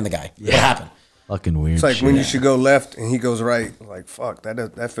shit, you're pinning the guy. Yeah. What happened? Fucking weird. It's like when you should go left and he goes right. Like, fuck,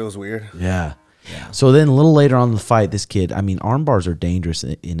 that feels weird. Yeah. So then a little later on in the fight, this kid, I mean, arm bars are dangerous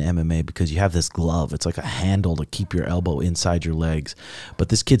in MMA because you have this glove. It's like a handle to keep your elbow inside your legs. But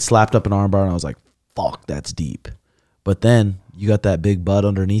this kid slapped up an arm bar and I was like, fuck, that's deep. But then you got that big butt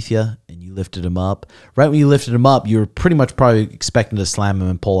underneath you and you lifted him up. Right when you lifted him up, you were pretty much probably expecting to slam him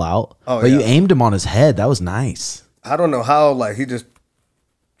and pull out. But you aimed him on his head. That was nice. I don't know how, like, he just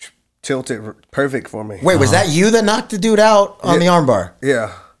tilted perfect for me. Wait, was that you that knocked the dude out on the arm bar?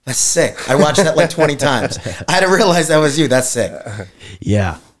 Yeah. That's sick. I watched that like 20 times. I had to realize that was you. That's sick.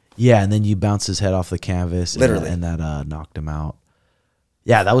 Yeah. Yeah, and then you bounced his head off the canvas. Literally. And that knocked him out.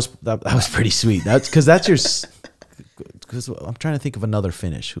 Yeah, that was pretty sweet. That's because that's your... Because I'm trying to think of another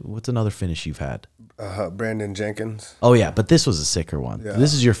finish. What's another finish you've had? Brandon Jenkins. Oh, yeah, but this was a sicker one. Yeah.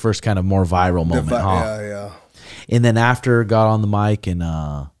 This is your first kind of more viral moment, huh? Yeah. And then after, got on the mic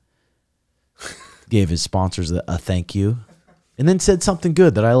and gave his sponsors a thank you. And then said something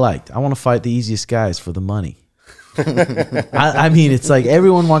good that I liked. I want to fight the easiest guys for the money. I mean, it's like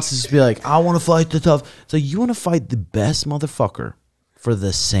everyone wants to just be like, I want to fight the tough. It's like, you want to fight the best motherfucker for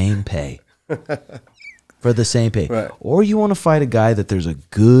the same pay. For the same pay. Right. Or you want to fight a guy that there's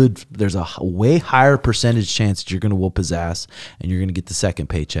a way higher percentage chance that you're going to whoop his ass and you're going to get the second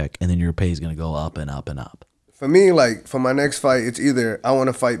paycheck and then your pay is going to go up and up and up. For me, like, for my next fight, it's either I want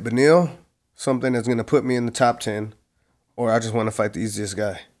to fight Benil, something that's going to put me in the top 10, or I just want to fight the easiest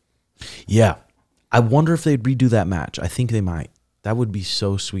guy. Yeah. I wonder if they'd redo that match. I think they might. That would be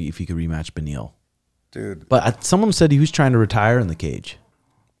so sweet if you could rematch Benil. Dude. But someone said he was trying to retire in the cage.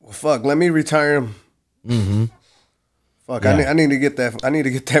 Well, fuck. Let me retire him. Mm-hmm. Fuck. Yeah. I need to get that. I need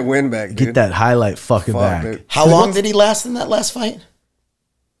to get that win back, dude. Get that highlight back. Dude. How long did he last in that last fight?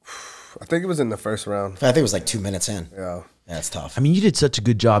 I think it was in the first round. I think it was like 2 minutes in. Yeah. That's tough. I mean, you did such a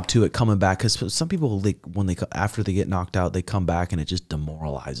good job too at coming back, because some people, after they get knocked out, they come back and it just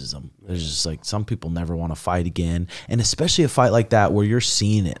demoralizes them. There's just like, some people never want to fight again, and especially a fight like that where you're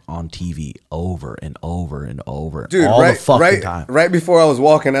seeing it on TV over and over and over, dude. All the fucking time. Right before I was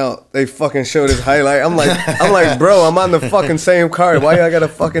walking out, they fucking showed his highlight. I'm like, bro, I'm on the fucking same card. Why I gotta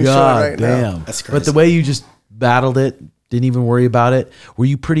fucking show it right now? That's crazy. But the way you just battled it, didn't even worry about it. Were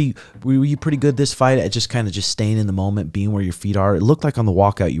you pretty good this fight at just kind of just staying in the moment, being where your feet are? It looked like on the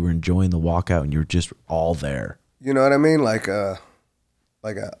walkout you were enjoying the walkout and you were just all there. You know what I mean? Like I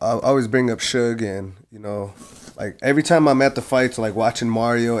always bring up Suge, and you know, like every time I'm at the fights, like watching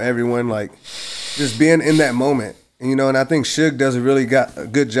Mario, everyone, like just being in that moment. And, you know, and I think Suge does a really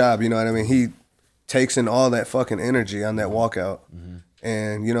good job. You know what I mean? He takes in all that fucking energy on that walkout,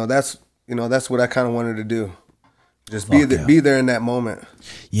 and you know that's what I kind of wanted to do. Just be there in that moment.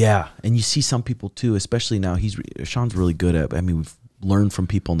 Yeah, and you see some people too, especially now. Sean's really good at. I mean, we've learned from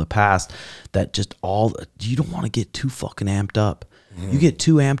people in the past that you don't want to get too fucking amped up. You get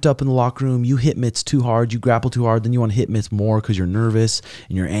too amped up in the locker room. You hit mitts too hard. You grapple too hard. Then you want to hit mitts more because you're nervous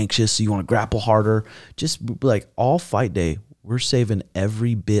and you're anxious. So you want to grapple harder. Just like all fight day, we're saving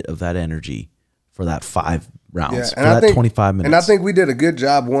every bit of that energy for that 5 rounds, for that 25 minutes. And I think we did a good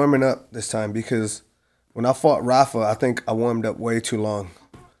job warming up this time, because when I fought Rafa, I think I warmed up way too long.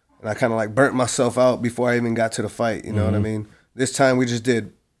 And I kind of like burnt myself out before I even got to the fight. You know what I mean? This time we just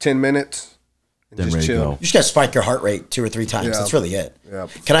did 10 minutes and Then just ready to chill. go. You just gotta spike your heart rate 2 or 3 times. Yeah. That's really it. Yeah.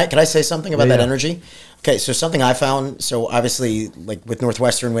 Can I say something about that Yeah. energy? Okay, so something I found, so obviously like with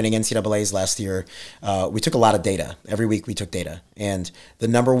Northwestern winning NCAAs last year, we took a lot of data. Every week we took data. And the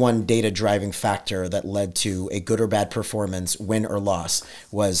 #1 data driving factor that led to a good or bad performance, win or loss,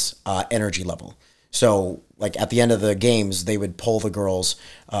 was energy level. So like at the end of the games, they would poll the girls,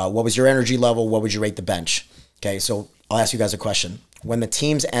 what was your energy level? What would you rate the bench? Okay, so I'll ask you guys a question. When the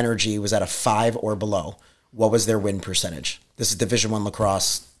team's energy was at a 5 or below, what was their win percentage? This is Division I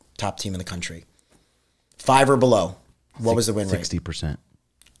lacrosse, top team in the country. 5 or below, what was the win rate? 60%.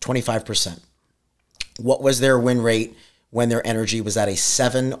 25%. What was their win rate when their energy was at a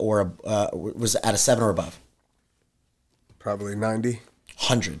 7 or above? Probably 90.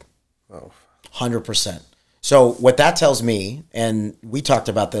 100. Oh. 100%. So what that tells me, and we talked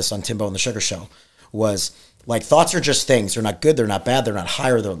about this on Timbo and the Sugar Show, was like thoughts are just things. They're not good, they're not bad, they're not high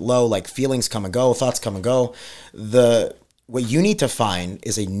or they're low. Like feelings come and go, thoughts come and go. What you need to find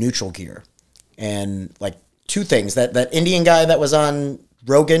is a neutral gear. And like 2 things. That Indian guy that was on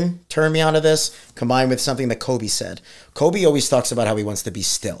Rogan turned me onto this, combined with something that Kobe said. Kobe always talks about how he wants to be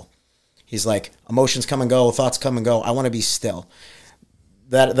still. He's like, emotions come and go, thoughts come and go. I want to be still.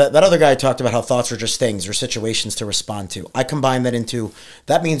 That other guy talked about how thoughts are just things or situations to respond to. I combine that into,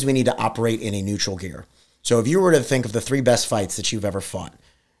 that means we need to operate in a neutral gear. So if you were to think of the 3 best fights that you've ever fought,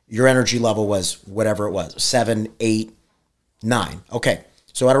 your energy level was whatever it was, 7, 8, 9. Okay.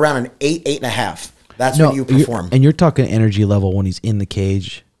 So at around an 8, 8.5, that's when you perform. And you're talking energy level when he's in the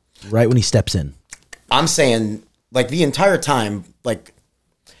cage, right when he steps in. I'm saying like the entire time, like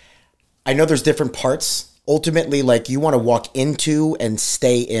I know there's different parts. Ultimately, like you want to walk into and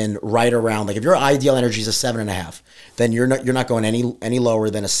stay in right around, like if your ideal energy is a 7.5, then you're not going any lower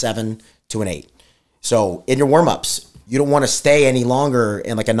than a 7 to an 8. So in your warm-ups, you don't want to stay any longer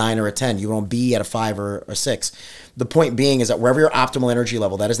in like a 9 or a 10. You want to be at a 5 or a 6. The point being is that wherever your optimal energy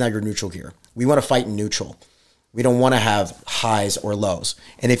level, that is now your neutral gear. We want to fight in neutral. We don't want to have highs or lows.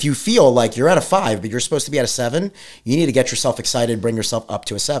 And if you feel like you're at a 5, but you're supposed to be at a 7, you need to get yourself excited, bring yourself up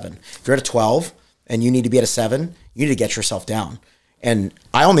to a 7. If you're at a 12 and you need to be at a 7, you need to get yourself down. And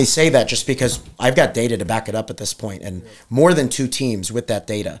I only say that just because I've got data to back it up at this point, and more than 2 teams with that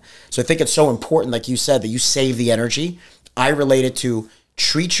data. So I think it's so important, like you said, that you save the energy. I relate it to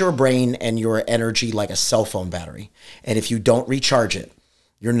treat your brain and your energy like a cell phone battery. And if you don't recharge it,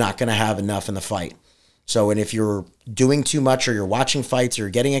 you're not going to have enough in the fight. So, and if you're doing too much or you're watching fights or you're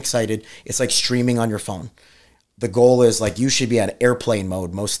getting excited, it's like streaming on your phone. The goal is like you should be on airplane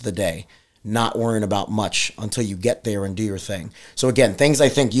mode most of the day, not worrying about much until you get there and do your thing. So again, things I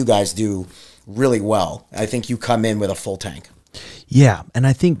think you guys do really well. I think you come in with a full tank. Yeah, and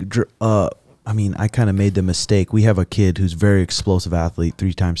I think, I mean, I kind of made the mistake. We have a kid who's a very explosive athlete,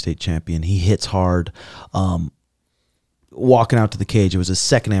 3-time state champion. He hits hard. Walking out to the cage, it was a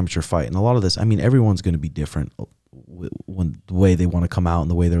second amateur fight. And a lot of this, I mean, everyone's going to be different when the way they want to come out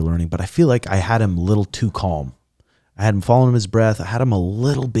and the way they're learning. But I feel like I had him a little too calm. I had him following his breath. I had him a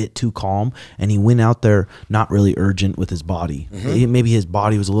little bit too calm, and he went out there not really urgent with his body. Maybe his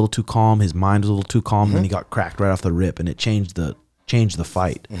body was a little too calm, his mind was a little too calm, and then he got cracked right off the rip, and it changed the change the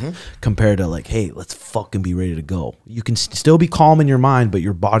fight compared to like, hey, let's fucking be ready to go. You can still be calm in your mind, but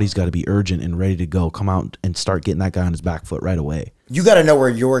your body's got to be urgent and ready to go. Come out and start getting that guy on his back foot right away. You got to know where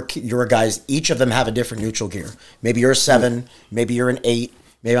your guys, each of them have a different neutral gear. Maybe you're a 7, maybe you're an 8,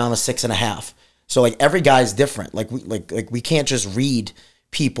 maybe I'm a 6.5. So like every guy's different. Like we can't just read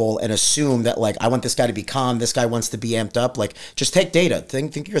people and assume that like I want this guy to be calm, this guy wants to be amped up. Like just take data.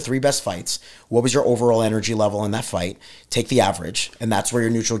 Think of your 3 best fights. What was your overall energy level in that fight? Take the average, and that's where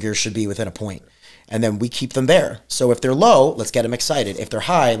your neutral gear should be within a point. And then we keep them there. So if they're low, let's get them excited. If they're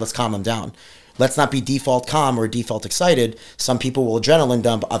high, let's calm them down. Let's not be default calm or default excited. Some people will adrenaline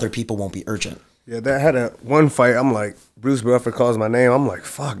dump, other people won't be urgent. Yeah, that had one fight. I'm like, Bruce Buffer calls my name. I'm like,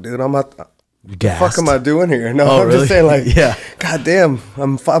 fuck, dude, I'm not. What the fuck am I doing here? No, I'm just saying like, yeah. God damn,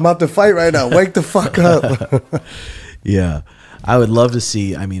 I'm about to fight right now. Wake the fuck up. Yeah. I would love to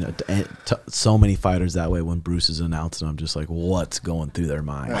see, I mean, so many fighters that way when Bruce is announcing. I'm just like, what's going through their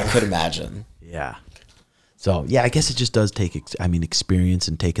mind? I could imagine. Yeah. So, yeah, I guess it just does take, experience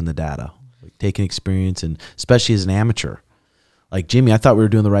and taking the data. Like taking experience, and especially as an amateur. Like Jimmy, I thought we were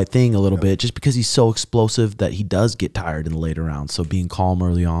doing the right thing a little bit just because he's so explosive that he does get tired in the later rounds. So being calm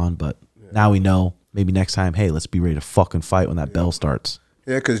early on, but now we know maybe next time, hey, let's be ready to fucking fight when that bell starts.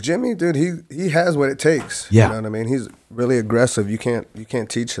 Yeah, because Jimmy, dude, he has what it takes. Yeah. You know what I mean? He's really aggressive. You can't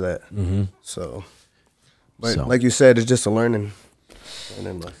teach that. So, but like you said, it's just a learning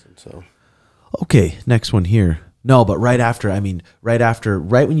lesson. So, okay, next one here. No, but right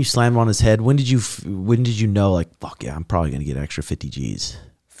when you slammed on his head, when did you know like, fuck yeah, I'm probably gonna get an extra 50 G's?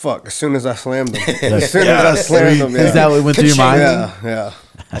 Fuck, as soon as I slammed him. As soon as I slammed him. Is that what went through your mind? Yeah.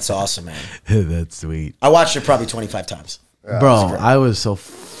 That's awesome, man. That's sweet. I watched it probably 25 times. Yeah, bro, I was so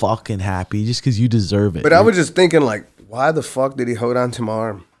fucking happy just because you deserve it. But I was just thinking, like, why the fuck did he hold on to my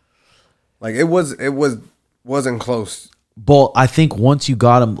arm? Like, it wasn't close. But I think once you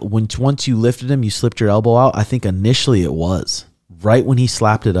got him, once you lifted him, you slipped your elbow out. I think initially it was. Right when he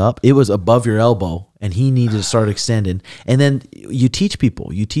slapped it up, it was above your elbow, and he needed to start extending. And then you teach people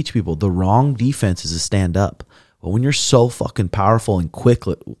the wrong defense is to stand up. But when you're so fucking powerful and quick,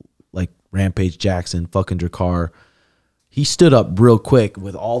 like Rampage Jackson, fucking Drakkar, he stood up real quick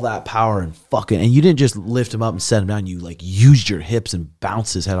with all that power and you didn't just lift him up and set him down. You like used your hips and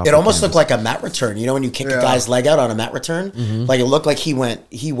bounced his head off. It almost looked like a mat return. You know when you kick a guy's leg out on a mat return? Like it looked like he went,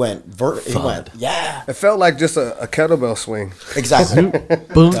 yeah. It felt like just a kettlebell swing. Exactly.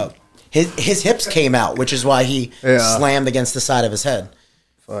 Boom. So, his hips came out, which is why he slammed against the side of his head.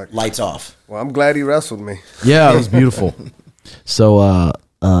 Fuck. Lights off. Well, I'm glad he wrestled me. Yeah, it was beautiful. So,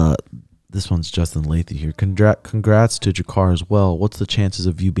 this one's Justin Lathy here. Congrats to Drakkar as well. What's the chances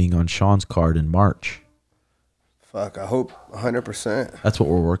of you being on Sean's card in March? Fuck, I hope 100%. That's what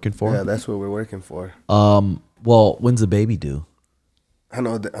we're working for? Yeah, that's what we're working for. Well, when's the baby due? I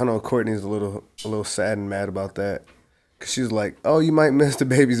know Courtney's a little sad and mad about that. Cause she's like, oh, you might miss the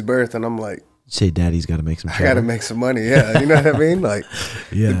baby's birth. And I'm like, say daddy's got to make some I got to make some money. Yeah, you know what I mean? Like,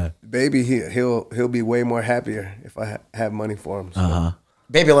 yeah. The baby, he'll be way more happier if I have money for him. So.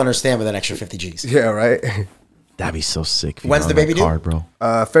 Baby will understand with an extra 50 G's. Yeah, right? That'd be so sick. When's the baby due? Bro?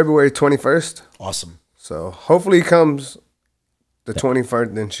 February 21st. Awesome. So hopefully he comes the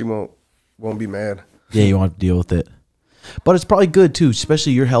 21st, then she won't be mad. Yeah, you won't have to deal with it. But it's probably good too,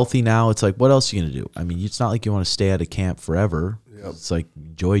 especially you're healthy now. It's like, what else are you gonna do? I mean, it's not like you want to stay at a camp forever. Yep. It's like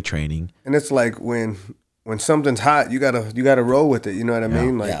enjoy training. And it's like when something's hot, you gotta roll with it. You know what I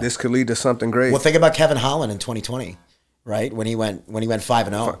mean? Like this could lead to something great. Well, think about Kevin Holland in 2020. Right when he went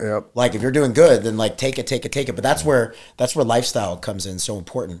 5-0. Yep. Like if you're doing good, then like take it. But that's where lifestyle comes in so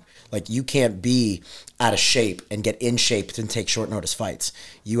important. Like you can't be out of shape and get in shape and take short notice fights.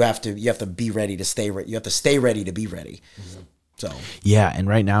 You have to be ready to stay ready. You have to stay ready to be ready. So yeah, and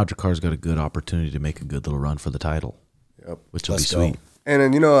right now Drakkar's got a good opportunity to make a good little run for the title. Yep. Which will be sweet.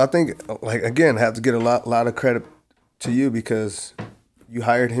 And then I think like again have to get a lot of credit to you because you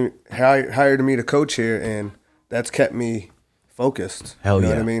hired me to coach here and that's kept me focused. Hell you know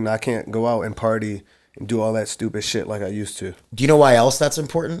yeah. what I mean? I can't go out and party and do all that stupid shit like I used to. Do you know why else that's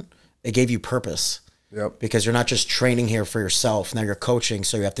important? It gave you purpose. Yep. Because you're not just training here for yourself. Now you're coaching,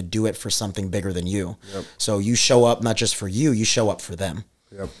 so you have to do it for something bigger than you. Yep. So you show up not just for you show up for them.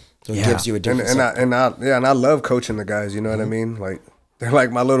 Yep. So it gives you a different and I love coaching the guys, you know what I mean? Like they're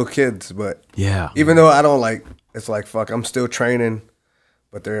like my little kids, but even though I don't like it's like fuck, I'm still training,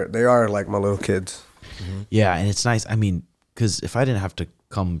 but they are like my little kids. Yeah, and it's nice. I mean, because if I didn't have to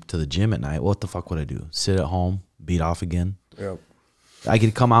come to the gym at night, what the fuck would I do? Sit at home, beat off again? Yep. I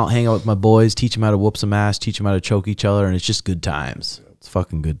could come out, hang out with my boys, teach them how to whoop some ass, teach them how to choke each other, and it's just good times. It's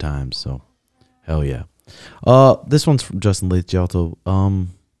fucking good times. So, hell yeah. This one's from Justin Leithialto.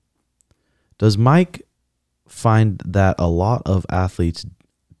 Does Mike find that a lot of athletes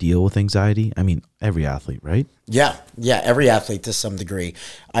deal with anxiety? I mean, every athlete, right? Yeah, every athlete to some degree.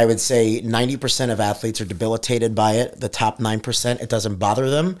 I would say 90% of athletes are debilitated by it. The top 9%, it doesn't bother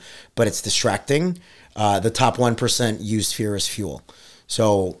them, but it's distracting. The top 1% use fear as fuel.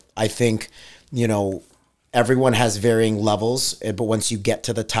 So I think, you know, everyone has varying levels, but once you get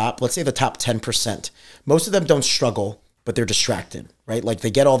to the top, let's say the top 10%, most of them don't struggle, but they're distracted, right? Like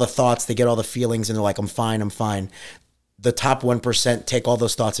they get all the thoughts, they get all the feelings, and they're like, I'm fine, I'm fine. The top 1% take all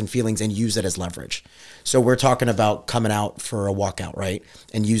those thoughts and feelings and use it as leverage. So we're talking about coming out for a walkout, right?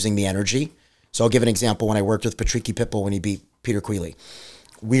 And using the energy. So I'll give an example. When I worked with Patricky Pitbull when he beat Peter Queally,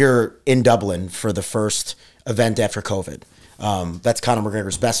 we're in Dublin for the first event after COVID. That's Conor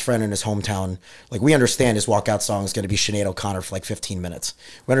McGregor's best friend in his hometown. Like, we understand his walkout song is going to be Sinead O'Connor for like 15 minutes.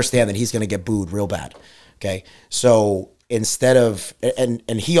 We understand that he's going to get booed real bad. Okay. So instead of, and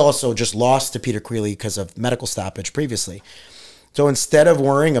he also just lost to Peter Queally because of medical stoppage previously. So instead of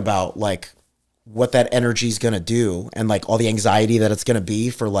worrying about like what that energy is going to do and like all the anxiety that it's going to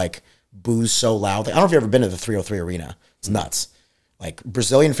be for like boos so loud. I don't know if you've ever been to the 303 arena. It's nuts. Like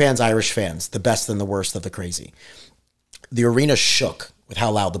Brazilian fans, Irish fans, the best and the worst of the crazy. The arena shook with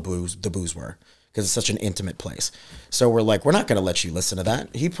how loud the boos were because it's such an intimate place. So we're like, we're not going to let you listen to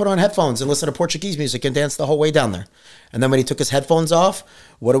that. He put on headphones and listened to Portuguese music and danced the whole way down there. And then when he took his headphones off,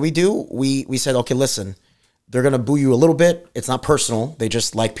 what do? We said, okay, listen, they're going to boo you a little bit. It's not personal. They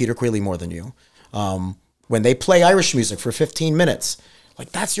just like Peter Queally more than you. When they play Irish music for 15 minutes,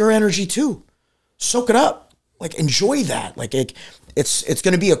 like that's your energy too. Soak it up. Like enjoy that. Like it's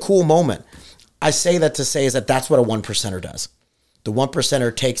going to be a cool moment. I say that to say is that that's what a 1%er does. The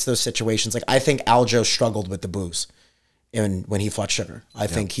 1%er takes those situations. Like I think Aljo struggled with the boos when he fought Sugar. I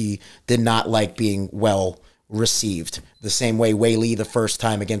think he did not like being well received. The same way Wei Li the first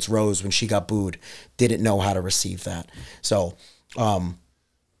time against Rose when she got booed didn't know how to receive that. So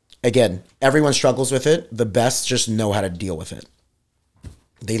again, everyone struggles with it. The best just know how to deal with it.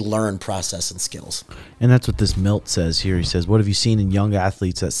 They learn process and skills. And that's what this Milt says here. He says, what have you seen in young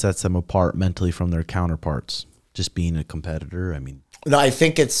athletes that sets them apart mentally from their counterparts? Just being a competitor? I mean, no, I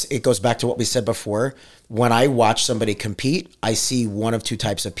think it goes back to what we said before. When I watch somebody compete, I see one of two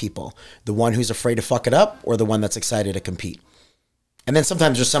types of people. The one who's afraid to fuck it up or the one that's excited to compete. And then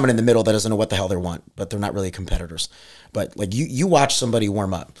sometimes there's someone in the middle that doesn't know what the hell they want, but they're not really competitors. But like you watch somebody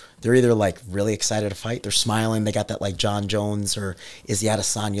warm up. They're either like really excited to fight, they're smiling, they got that like John Jones or Izzy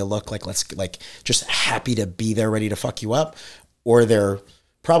Adesanya look, like let's like just happy to be there, ready to fuck you up, or they're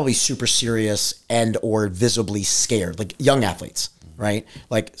probably super serious and or visibly scared, like young athletes, right?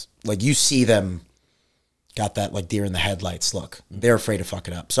 Like you see them got that like deer in the headlights look. They're afraid to fuck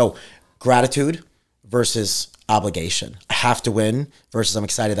it up. So gratitude versus obligation. I have to win versus I'm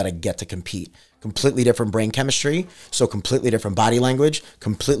excited that I get to compete. Completely different brain chemistry, so completely different body language,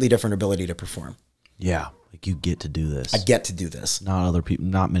 completely different ability to perform. yeah, like you get to do this. I get to do this.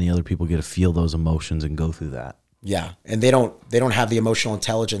 Not many other people get to feel those emotions and go through that. Yeah, and they don't have the emotional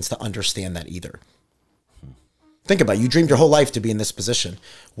intelligence to understand that either. Think about it. You dreamed your whole life to be in this position.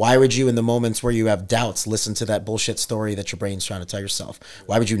 Why would you, in the moments where you have doubts, listen to that bullshit story that your brain's trying to tell yourself?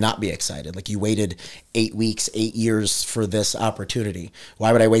 Why would you not be excited? Like you waited 8 weeks, 8 years for this opportunity.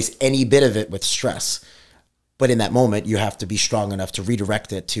 Why would I waste any bit of it with stress? But in that moment, you have to be strong enough to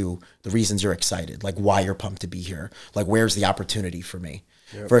redirect it to the reasons you're excited, like why you're pumped to be here. Like where's the opportunity for me?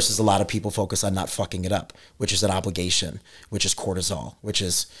 Yep. Versus a lot of people focus on not fucking it up, which is an obligation, which is cortisol, which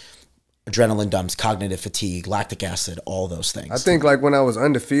is adrenaline dumps, cognitive fatigue, lactic acid, all those things. I think like when I was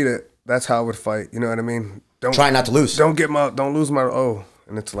undefeated, that's how I would fight. You know what I mean? Try not to lose. Don't lose my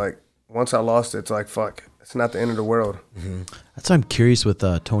And it's like once I lost it, it's like fuck. It's not the end of the world. Mm-hmm. That's why I'm curious with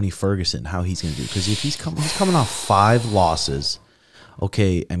Tony Ferguson how he's going to do, because if he's coming off 5 losses.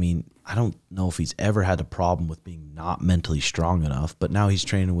 Okay, I mean, I don't know if he's ever had a problem with being not mentally strong enough, but now he's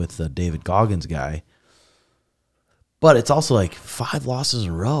training with the David Goggins guy. But it's also like 5 losses in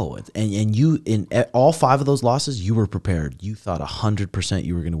a row. And you, in all 5 of those losses, you were prepared. You thought 100%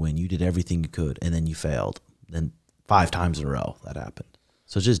 you were going to win. You did everything you could, and then you failed. Then 5 times in a row that happened.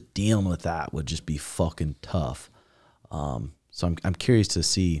 So just dealing with that would just be fucking tough. So I'm curious to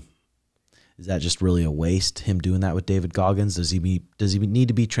see, is that just really a waste, him doing that with David Goggins? Does he need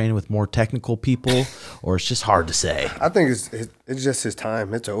to be training with more technical people, or it's just hard to say? I think it's just his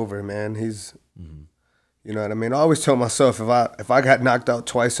time. It's over, man. He's... Mm-hmm. You know what I mean? I always tell myself if I got knocked out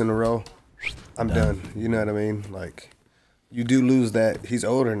twice in a row, I'm done. You know what I mean? Like, you do lose that. He's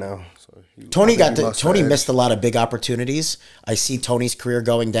older now, so So Tony missed a lot of big opportunities. I see Tony's career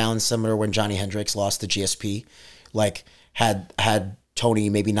going down similar when Johnny Hendricks lost to GSP. Like had Tony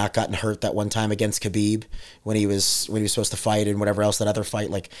maybe not gotten hurt that one time against Khabib when he was supposed to fight and whatever else, that other fight,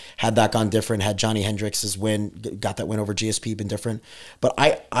 like had that gone different, had Johnny Hendricks' got that win over GSP been different. But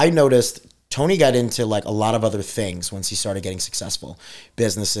I noticed Tony got into like a lot of other things once he started getting successful.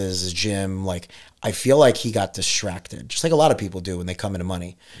 Businesses, his gym, like I feel like he got distracted, just like a lot of people do when they come into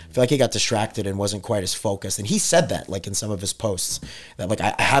money. I feel like he got distracted and wasn't quite as focused. And he said that like in some of his posts that like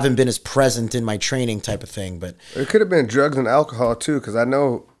I haven't been as present in my training type of thing. But it could have been drugs and alcohol too, because I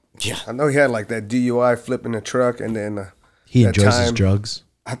know he had like that DUI flipping the truck, and then he enjoys his drugs.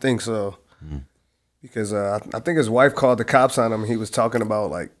 I think so, because I think his wife called the cops on him. He was talking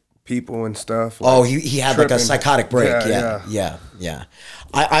about like people and stuff. Like he had tripping. Like a psychotic break. Yeah.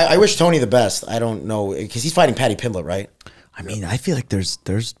 I wish Tony the best. I don't know, because he's fighting Paddy Pimblett, right? I mean, I feel like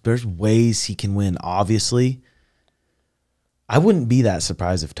there's ways he can win. Obviously, I wouldn't be that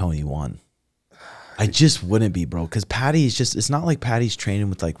surprised if Tony won. I just wouldn't be, bro, because Paddy is just, it's not like Paddy's training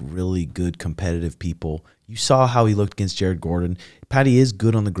with like really good competitive people. You saw how he looked against Jared Gordon. Paddy is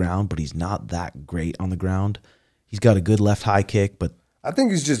good on the ground, but he's not that great on the ground. He's got a good left high kick, but I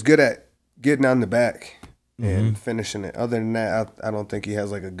think he's just good at getting on the back and finishing it. Other than that, I don't think he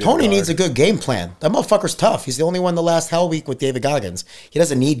has like a good Tony guard. Needs a good game plan. That motherfucker's tough. He's the only one the last Hell Week with David Goggins. He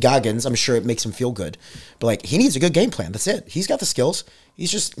doesn't need Goggins. I'm sure it makes him feel good. But like he needs a good game plan. That's it. He's got the skills. He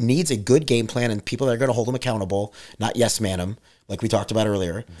just needs a good game plan and people that are going to hold him accountable, not yes man him, like we talked about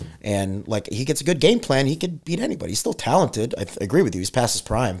earlier. And like he gets a good game plan, he could beat anybody. He's still talented. I agree with you. He's past his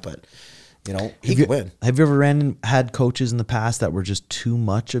prime, but you know, he could win. Have you ever had coaches in the past that were just too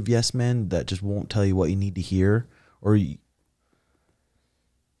much of yes men, that just won't tell you what you need to hear? Or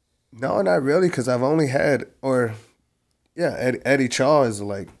No, not really, because I've only had, Eddie Chaw is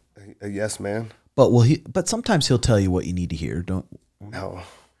like a yes man. But sometimes he'll tell you what you need to hear. No,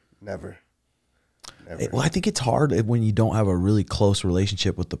 never. Well, I think it's hard when you don't have a really close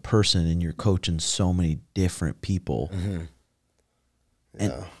relationship with the person and you're coaching so many different people.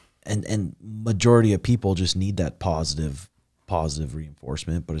 Yeah. And majority of people just need that positive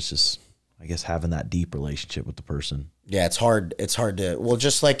reinforcement, but it's just, I guess, having that deep relationship with the person. Yeah, it's hard. It's hard to, well,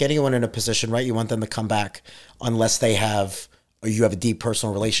 just like anyone in a position, right? You want them to come back unless they have, or you have a deep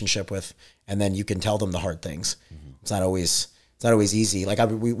personal relationship with, and then you can tell them the hard things. It's not always easy. Like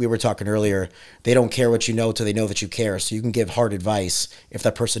we were talking earlier, they don't care what you know till they know that you care. So you can give hard advice if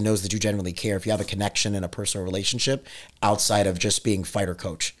that person knows that you genuinely care, if you have a connection and a personal relationship outside of just being fighter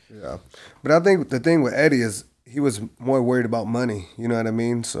coach. Yeah. But I think the thing with Eddie is he was more worried about money. You know what I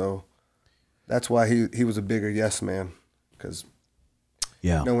mean? So that's why he was a bigger yes man. Because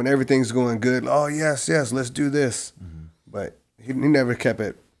when everything's going good, oh, yes, let's do this. But he never kept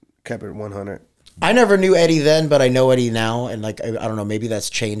it 100. I never knew Eddie then, but I know Eddie now, and like I don't know, maybe that's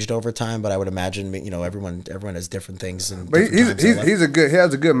changed over time. But I would imagine, you know, everyone has different things. And but he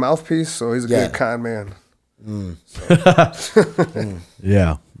has a good mouthpiece, so he's a good con man.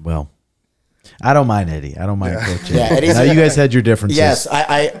 Yeah, well, I don't mind Eddie. I don't mind coaching. Yeah, Eddie's now you guys had your differences. Yes,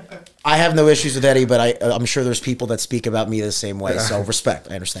 I have no issues with Eddie, but I'm sure there's people that speak about me the same way. So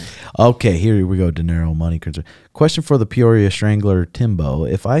respect, I understand. Okay, here we go. Dinero money. Question for the Peoria Strangler, Timbo.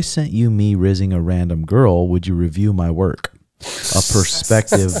 If I sent you me rizzing a random girl, would you review my work? A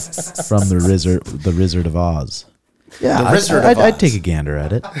perspective from the Wizard of Oz. Yeah, I'd take a gander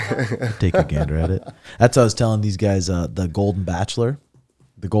at it. That's what I was telling these guys. The Golden Bachelor.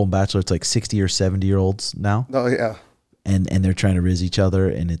 The Golden Bachelor. It's like 60 or 70-year-olds now. Oh yeah. And they're trying to riz each other,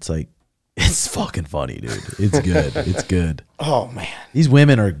 and it's like, it's fucking funny, dude. It's good. It's good. Oh man, these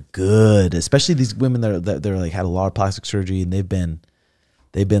women are good, especially these women that they're like had a lot of plastic surgery, and they've been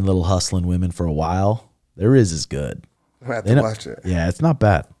little hustling women for a while. Their riz is good. I have to watch it. Yeah, it's not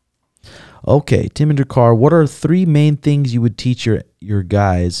bad. Okay, Tim and Drakkar, what are 3 main things you would teach your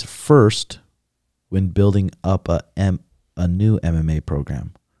guys first when building up a new MMA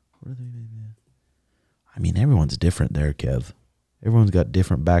program? What are they? I mean, everyone's different there, Kev. Everyone's got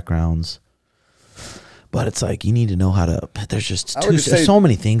different backgrounds. But it's like you need to know how to. There's so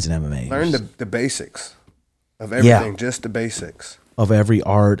many things in MMA. Learn the basics of everything, just the basics of every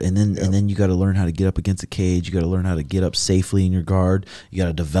art, and then you got to learn how to get up against a cage. You got to learn how to get up safely in your guard. You got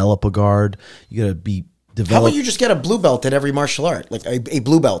to develop a guard. You got to be developed. How about you just get a blue belt in every martial art, like a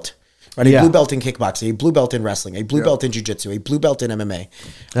blue belt? right? A Yeah. blue belt in kickboxing, a blue belt in wrestling, a blue belt in jiu-jitsu, a blue belt in MMA.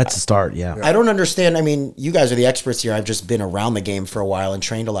 That's the start. Yeah. I don't understand. I mean, you guys are the experts here. I've just been around the game for a while and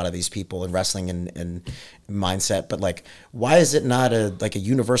trained a lot of these people in wrestling and mindset. But like, why is it not a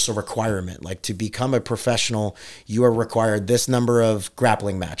universal requirement? Like, to become a professional, you are required this number of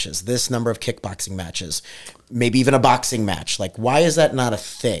grappling matches, this number of kickboxing matches, maybe even a boxing match. Like, why is that not a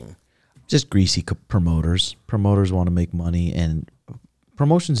thing? Just greasy promoters. Promoters want to make money, and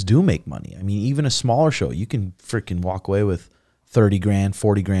promotions do make money. I mean, even a smaller show, you can freaking walk away with 30 grand,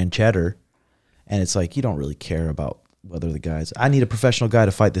 40 grand cheddar. And it's like, you don't really care about whether the guys, I need a professional guy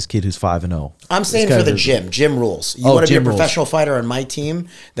to fight this kid who's 5-0. I'm saying for the gym rules. You want to be a professional fighter on my team,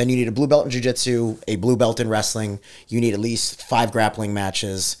 then you need a blue belt in jiu-jitsu, a blue belt in wrestling. You need at least 5 grappling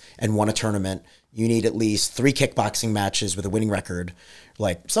matches and 1 a tournament. You need at least 3 kickboxing matches with a winning record.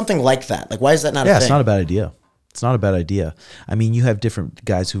 Like, something like that. Like, why is that not a thing? Yeah, it's not a bad idea. It's not a bad idea. I mean, you have different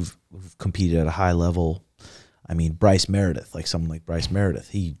guys who've competed at a high level. I mean, Bryce Meredith, like someone like Bryce Meredith,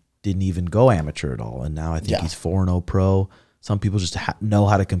 he didn't even go amateur at all, and now I think he's 4-0 pro. Some people just know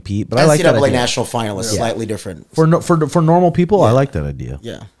how to compete, but I like that idea. national finalist, slightly different. For normal people, I like that idea.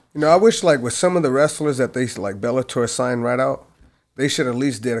 Yeah. You know, I wish like with some of the wrestlers that they like Bellator signed right out, they should at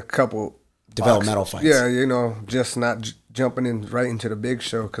least did a couple developmental fights. Yeah, you know, just not jumping in right into the big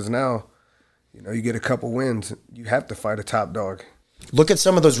show, because now, you know, you get a couple wins, you have to fight a top dog. Look at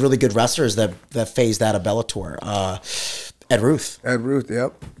some of those really good wrestlers that phased out of Bellator. Ed Ruth. Ed Ruth,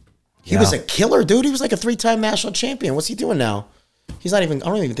 yep. He was a killer, dude. He was like a 3-time national champion. What's he doing now? He's not even, I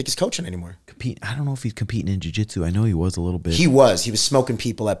don't even think he's coaching anymore. I don't know if he's competing in jiu-jitsu. I know he was a little bit. He was smoking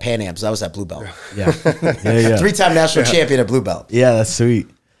people at Pan Am's. That was at blue belt. Yeah. Yeah. 3-time national champion at blue belt. Yeah, that's sweet.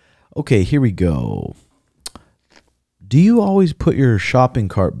 Okay, here we go. Do you always put your shopping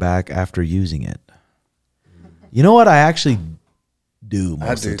cart back after using it? You know what? I actually do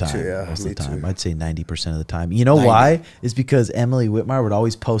most of the time. Too, yeah, most of the time. too. I'd say 90% of the time. You know why? It's because Emily Whitmire would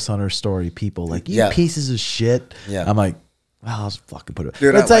always post on her story, people like, you pieces of shit. Yeah. I'm like, well, I'll just fucking put it.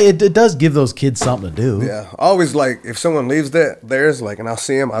 Dude, it's like, it does give those kids something to do. Yeah. Always like, if someone leaves theirs, like, and I'll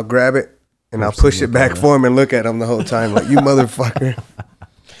see them, I'll grab it, and I'll push it back for them and look at them the whole time. Like, you motherfucker.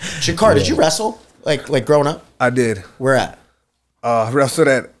 Shakar, did you wrestle? Like growing up? I did. Where at? I wrestled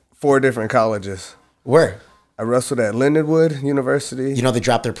at 4 different colleges. Where? I wrestled at Lindenwood University. You know, they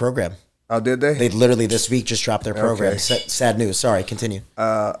dropped their program. Oh, did they? They literally this week just dropped their program. Okay. Sad news. Sorry, continue.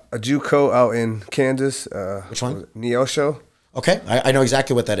 A JUCO out in Kansas. Which one? Neosho. Okay, I know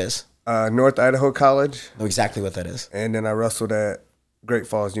exactly what that is. North Idaho College. I know exactly what that is. And then I wrestled at Great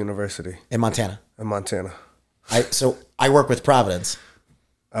Falls University In Montana. in Montana. So I work with Providence.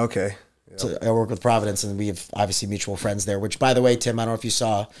 Okay. Yep. So I work with Providence, and we have obviously mutual friends there. Which, by the way, Tim, I don't know if you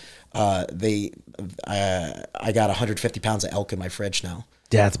saw, I got 150 pounds of elk in my fridge now.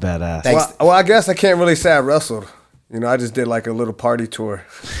 That's badass. Thanks. Well, I guess I can't really say I wrestled. You know, I just did like a little party tour.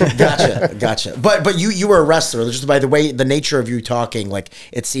 Gotcha. But you were a wrestler. Just by the way, the nature of you talking, like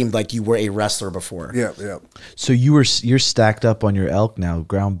it seemed like you were a wrestler before. Yep. So you're stacked up on your elk now,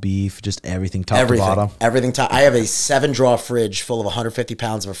 ground beef, just everything top to bottom. Everything top. I have a 7-drawer fridge full of 150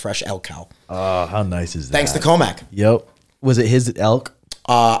 pounds of a fresh elk cow. Oh, how nice is that? Thanks to Comac. Yep. Was it his elk?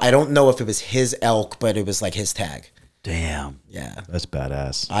 I don't know if it was his elk, but it was like his tag. Damn. Yeah. That's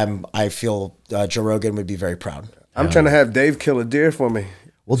badass. I feel Joe Rogan would be very proud. I'm trying to have Dave kill a deer for me.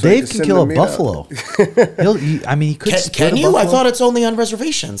 Well, so Dave can kill a buffalo. He could. Can you? I thought it's only on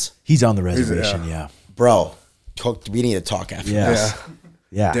reservations. He's on the reservation. Yeah. Bro, we need to talk after this.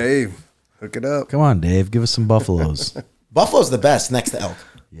 Yeah. Dave, hook it up. Come on, Dave. Give us some buffaloes. Buffalo's the best next to elk.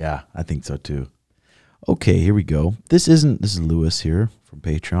 Yeah, I think so too. Okay, here we go. This is Lewis here from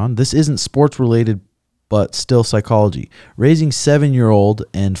Patreon. This isn't sports related, but still psychology. Raising 7-year-old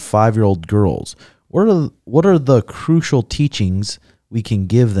and 5-year-old girls. What are the crucial teachings we can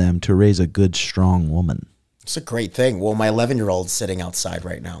give them to raise a good, strong woman? It's a great thing. Well, my 11-year-old's sitting outside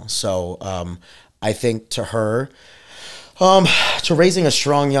right now. So I think to her, to raising a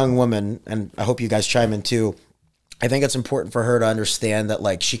strong young woman, and I hope you guys chime in too, I think it's important for her to understand that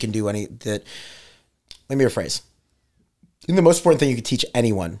like she can do let me rephrase. I think the most important thing you can teach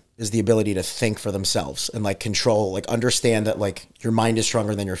anyone is the ability to think for themselves and like control, like understand that like your mind is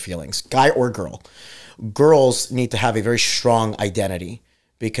stronger than your feelings, guy or girl. Girls need to have a very strong identity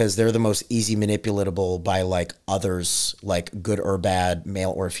because they're the most easy manipulatable by like others, like good or bad,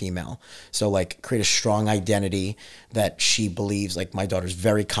 male or female. So like create a strong identity that she believes, like my daughter's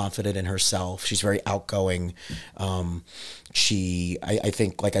very confident in herself. She's very outgoing. I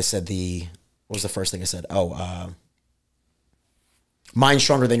think, like I said, what was the first thing I said? Mind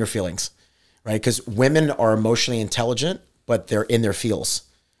stronger than your feelings, right? Because women are emotionally intelligent, but they're in their feels.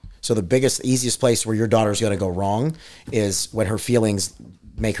 So the biggest, easiest place where your daughter's going to go wrong is when her feelings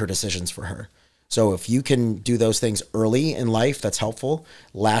make her decisions for her. So if you can do those things early in life, that's helpful.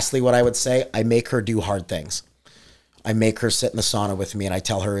 Lastly, what I would say, I make her do hard things. I make her sit in the sauna with me and I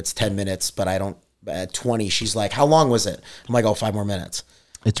tell her it's 10 minutes, but I don't, at 20, she's like, how long was it? I'm like, oh, 5 more minutes.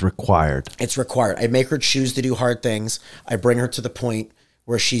 It's required. It's required. I make her choose to do hard things. I bring her to the point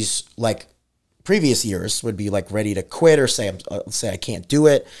where she's like, previous years would be like ready to quit or say I can't do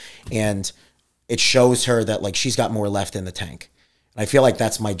it, and it shows her that like she's got more left in the tank. And I feel like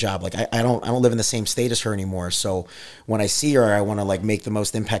that's my job. Like I don't live in the same state as her anymore. So when I see her, I want to like make the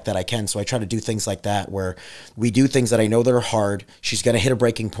most impact that I can. So I try to do things like that where we do things that I know that are hard. She's gonna hit a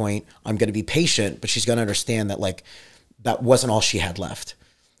breaking point. I'm gonna be patient, but she's gonna understand that like that wasn't all she had left.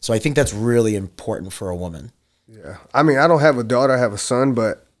 So I think that's really important for a woman. Yeah, I mean, I don't have a daughter, I have a son,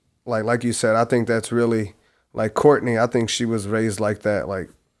 but like you said, I think that's really, like Courtney, I think she was raised like that. Like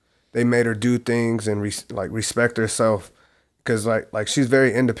they made her do things and respect herself, because like she's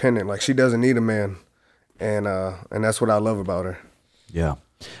very independent. Like she doesn't need a man, and that's what I love about her. Yeah.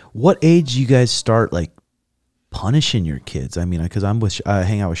 What age do you guys start like punishing your kids? I mean, because I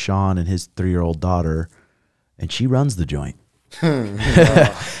hang out with Sean and his 3-year-old daughter, and she runs the joint. Sean,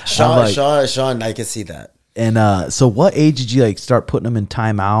 I can see that. And so what age did you like start putting them in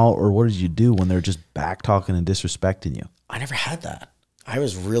timeout, or what did you do when they're just back talking and disrespecting you? I never had that. I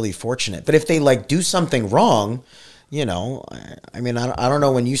was really fortunate. But if they like do something wrong, you know, I mean, I don't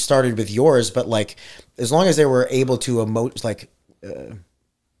know when you started with yours, but like as long as they were able to emote, like,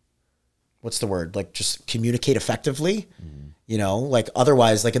 what's the word? Like just communicate effectively. You know, like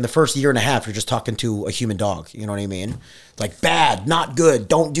otherwise, like in the first year and a half, you're just talking to a human dog. You know what I mean? Like bad, not good,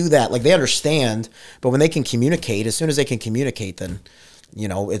 don't do that. Like they understand, but when they can communicate, as soon as they can communicate, then, you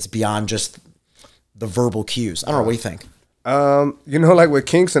know, it's beyond just the verbal cues. I don't know. What do you think? You know, like with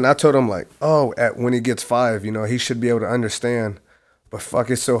Kingston, I told him like, oh, when he gets 5, you know, he should be able to understand. But fuck,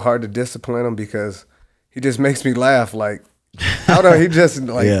 it's so hard to discipline him because he just makes me laugh. Like, I don't know, he just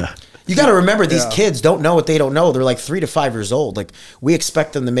like... Yeah. You got to remember, these kids don't know what they don't know. They're like 3 to 5 years old. Like we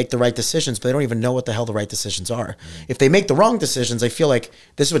expect them to make the right decisions, but they don't even know what the hell the right decisions are. If they make the wrong decisions, I feel like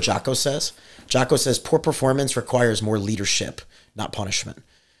this is what Jocko says. Jocko says poor performance requires more leadership, not punishment.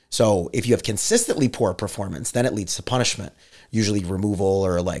 So if you have consistently poor performance, then it leads to punishment, usually removal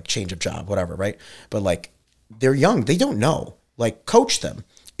or like change of job, whatever, right? But like they're young, they don't know. Like coach them.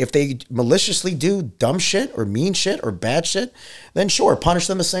 If they maliciously do dumb shit or mean shit or bad shit, then sure, punish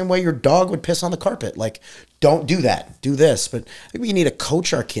them the same way your dog would piss on the carpet. Like, don't do that. Do this. But I think we need to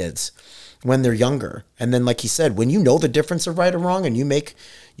coach our kids when they're younger. And then, like he said, when you know the difference of right or wrong and you make,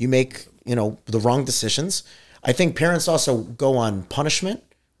 you know, the wrong decisions, I think parents also go on punishment.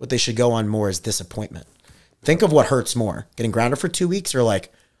 What they should go on more is disappointment. Think of what hurts more, getting grounded for 2 weeks or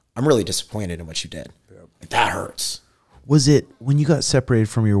like, I'm really disappointed in what you did. Like, that hurts. Was it when you got separated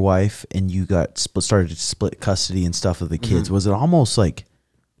from your wife and you got started to split custody and stuff of the kids? Was it almost like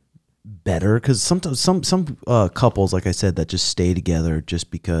better? Because sometimes some couples, like I said, that just stay together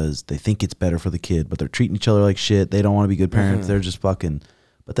just because they think it's better for the kid, but they're treating each other like shit. They don't want to be good parents. They're just fucking.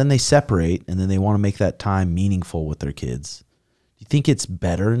 But then they separate and then they want to make that time meaningful with their kids. Do you think it's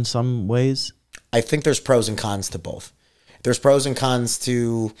better in some ways? I think there's pros and cons to both. There's pros and cons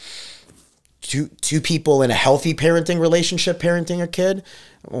to two people in a healthy parenting relationship parenting a kid.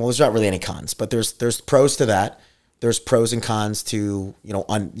 Well, there's not really any cons, but there's pros to that. There's pros and cons to,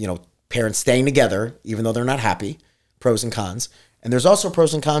 parents staying together even though they're not happy. Pros and cons. And there's also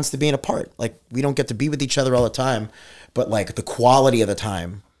pros and cons to being apart. Like we don't get to be with each other all the time, but like the quality of the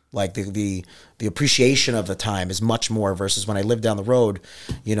time, like the appreciation of the time is much more versus when I lived down the road,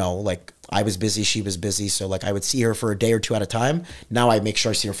 like I was busy, she was busy. So like I would see her for a day or two at a time. Now I make sure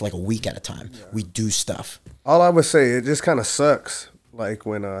I see her for like a week at a time. Yeah. We do stuff. All I would say, it just kind of sucks. Like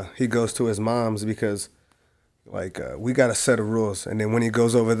when he goes to his mom's because like we got a set of rules. And then when he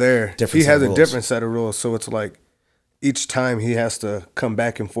goes over there, he has a different set of rules. So it's like each time he has to come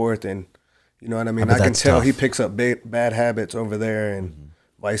back and forth. And you know what I mean? I can tell he picks up bad habits over there and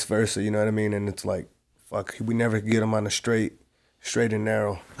vice versa. You know what I mean? And it's like, fuck, we never get him on the straight and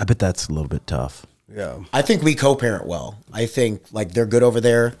narrow. I bet that's a little bit tough. Yeah. I think we co-parent well. I think like they're good over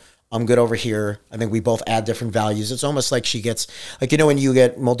there. I'm good over here. I think we both add different values. It's almost like she gets, like, when you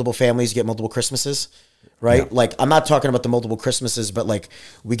get multiple families, you get multiple Christmases, right? Yeah. Like, I'm not talking about the multiple Christmases, but like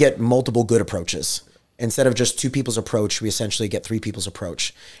we get multiple good approaches. Instead of just 2 people's approach, we essentially get 3 people's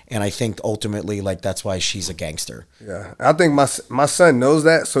approach. And I think ultimately, like, that's why she's a gangster. Yeah. I think my son knows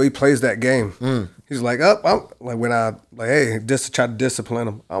that, so he plays that game. He's like, hey, just to try to discipline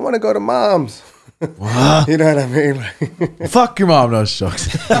him. I want to go to mom's. You know what I mean? Like, Fuck your mom. No,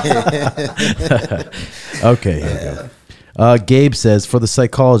 shucks. Okay, here we go. Gabe says, for the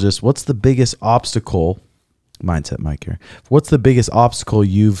psychologist, what's the biggest obstacle? Mindset Mike here. What's the biggest obstacle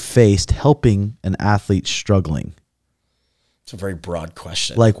you've faced helping an athlete struggling? It's a very broad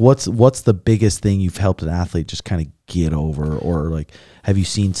question. Like, what's the biggest thing you've helped an athlete just kind of get over? Or like, have you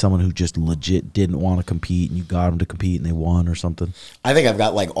seen someone who just legit didn't want to compete and you got them to compete and they won or something? I think I've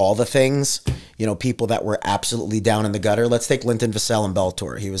got like all the things, you know, people that were absolutely down in the gutter. Let's take Linton Vassell in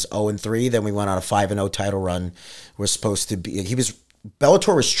Bellator. He was 0-3. Then we went on a 5-0 title run. We're supposed to be,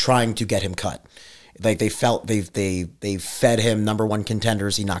 Bellator was trying to get him cut. Like they felt they fed him #1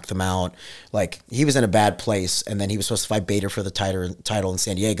 contenders. He knocked them out. Like he was in a bad place. And then he was supposed to fight Bader for the title in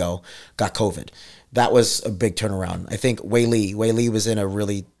San Diego, got COVID. That was a big turnaround. I think Wei Li was in a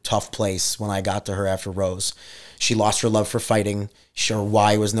really tough place when I got to her after Rose. She lost her love for fighting. Her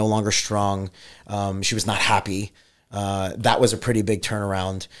why was no longer strong. She was not happy. That was a pretty big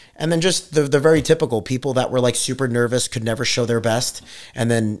turnaround. And then just the very typical people that were like super nervous, could never show their best, and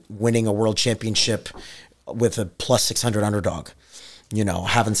then winning a world championship with a +600 underdog, you know,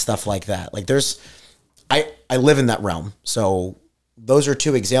 having stuff like that. Like I live in that realm. So those are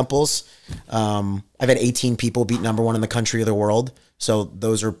two examples. I've had 18 people beat #1 in the country of the world. So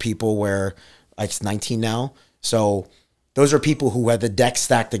those are people where it's 19 now. So those are people who had the deck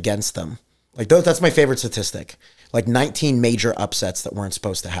stacked against them. Like that's my favorite statistic. Like 19 major upsets that weren't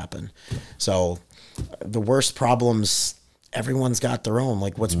supposed to happen. So the worst problems, everyone's got their own.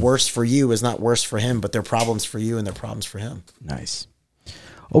 Like what's worse for you is not worse for him, but they're problems for you and they're problems for him. Nice.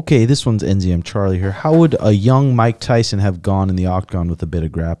 Okay, this one's NZM Charlie here. How would a young Mike Tyson have gone in the octagon with a bit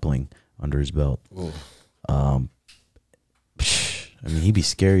of grappling under his belt? I mean, he'd be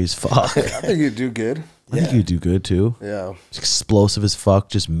scary as fuck. I think you'd do good. I think you'd do good too. Yeah. Explosive as fuck,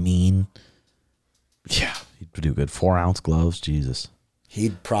 just mean. Yeah, he'd do good. 4-ounce gloves, Jesus.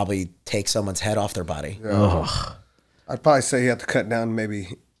 He'd probably take someone's head off their body. Yeah. I'd probably say he had to cut down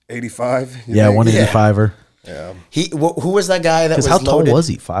maybe 85. Yeah, 185er. Yeah. Who was that guy that was how tall loaded? was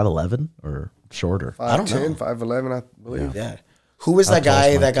he? 5'11" or shorter? 5'10", I don't know. 5'11", I believe. Yeah. Who was that tall is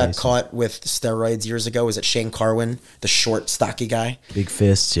guy Mike that got Tyson? caught with steroids years ago? Was it Shane Carwin, the short, stocky guy? Big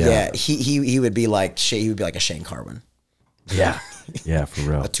fists, yeah. Yeah, he would be like a Shane Carwin, Yeah. Yeah, for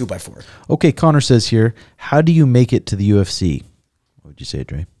real. a 2x4. Okay, Connor says here, how do you make it to the UFC? What would you say,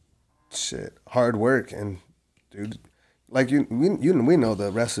 Dre? Shit, hard work and dude, like we know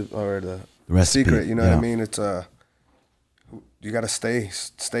the recipe or the recipe, secret. You know what yeah. I mean? It's you got to stay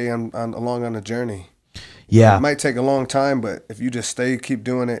along on the journey. Yeah. It might take a long time, but if you just keep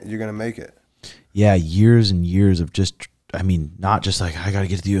doing it, you're gonna make it. Yeah, years and years of just, I mean, not just like, I got to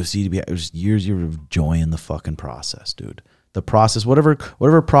get to the UFC to be, it was years of joy in the fucking process, dude. The process,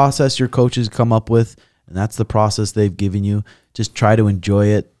 whatever process your coaches come up with, and that's the process they've given you, just try to enjoy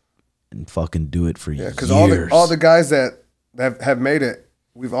it and fucking do it for years. Yeah, because all the guys that have made it,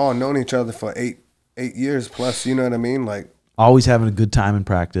 we've all known each other for eight years plus. You know what I mean? Like always having a good time in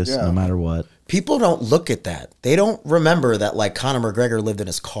practice, Yeah. no matter what. People don't look at that. They don't remember that like Conor McGregor lived in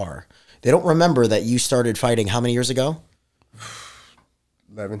his car. They don't remember that you started fighting how many years ago?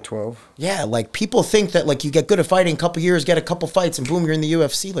 11, 12. Yeah, like people think that like you get good at fighting, a couple years, get a couple fights, and boom, you're in the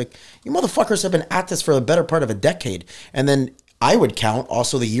UFC. Like you motherfuckers have been at this for the better part of a decade. And then I would count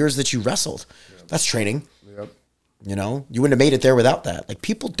also the years that you wrestled. Yep. That's training. Yep. You know, you wouldn't have made it there without that. Like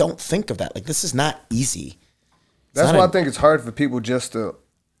people don't think of that. Like this is not easy. That's why I think it's hard for people just to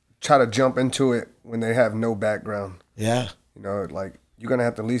try to jump into it when they have no background. Yeah. You know, like you're gonna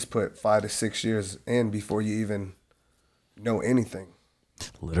have to at least put 5 to 6 years in before you even know anything.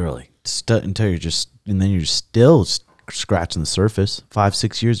 Literally. Until you're just, and then you're still scratching the surface.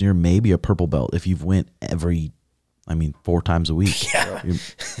 5-6 years and you're maybe a purple belt if you've went 4 times a week. Yeah.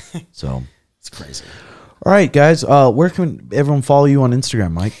 So It's crazy. all right, guys. Where can everyone follow you on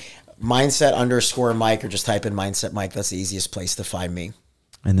Instagram, Mike? Mindset_Mike, or just type in Mindset Mike. That's the easiest place to find me.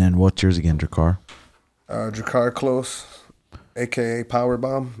 And then what's yours again, Drakkar? Drakkar Klose, a.k.a. Power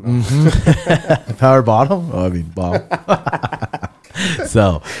Bomb. No. Power bottom? Oh, I mean, bomb.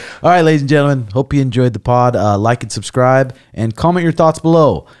 So, all right, ladies and gentlemen, hope you enjoyed the pod. Like and subscribe and comment your thoughts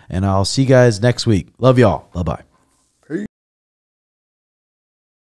below. And I'll see you guys next week. Love y'all. Bye-bye.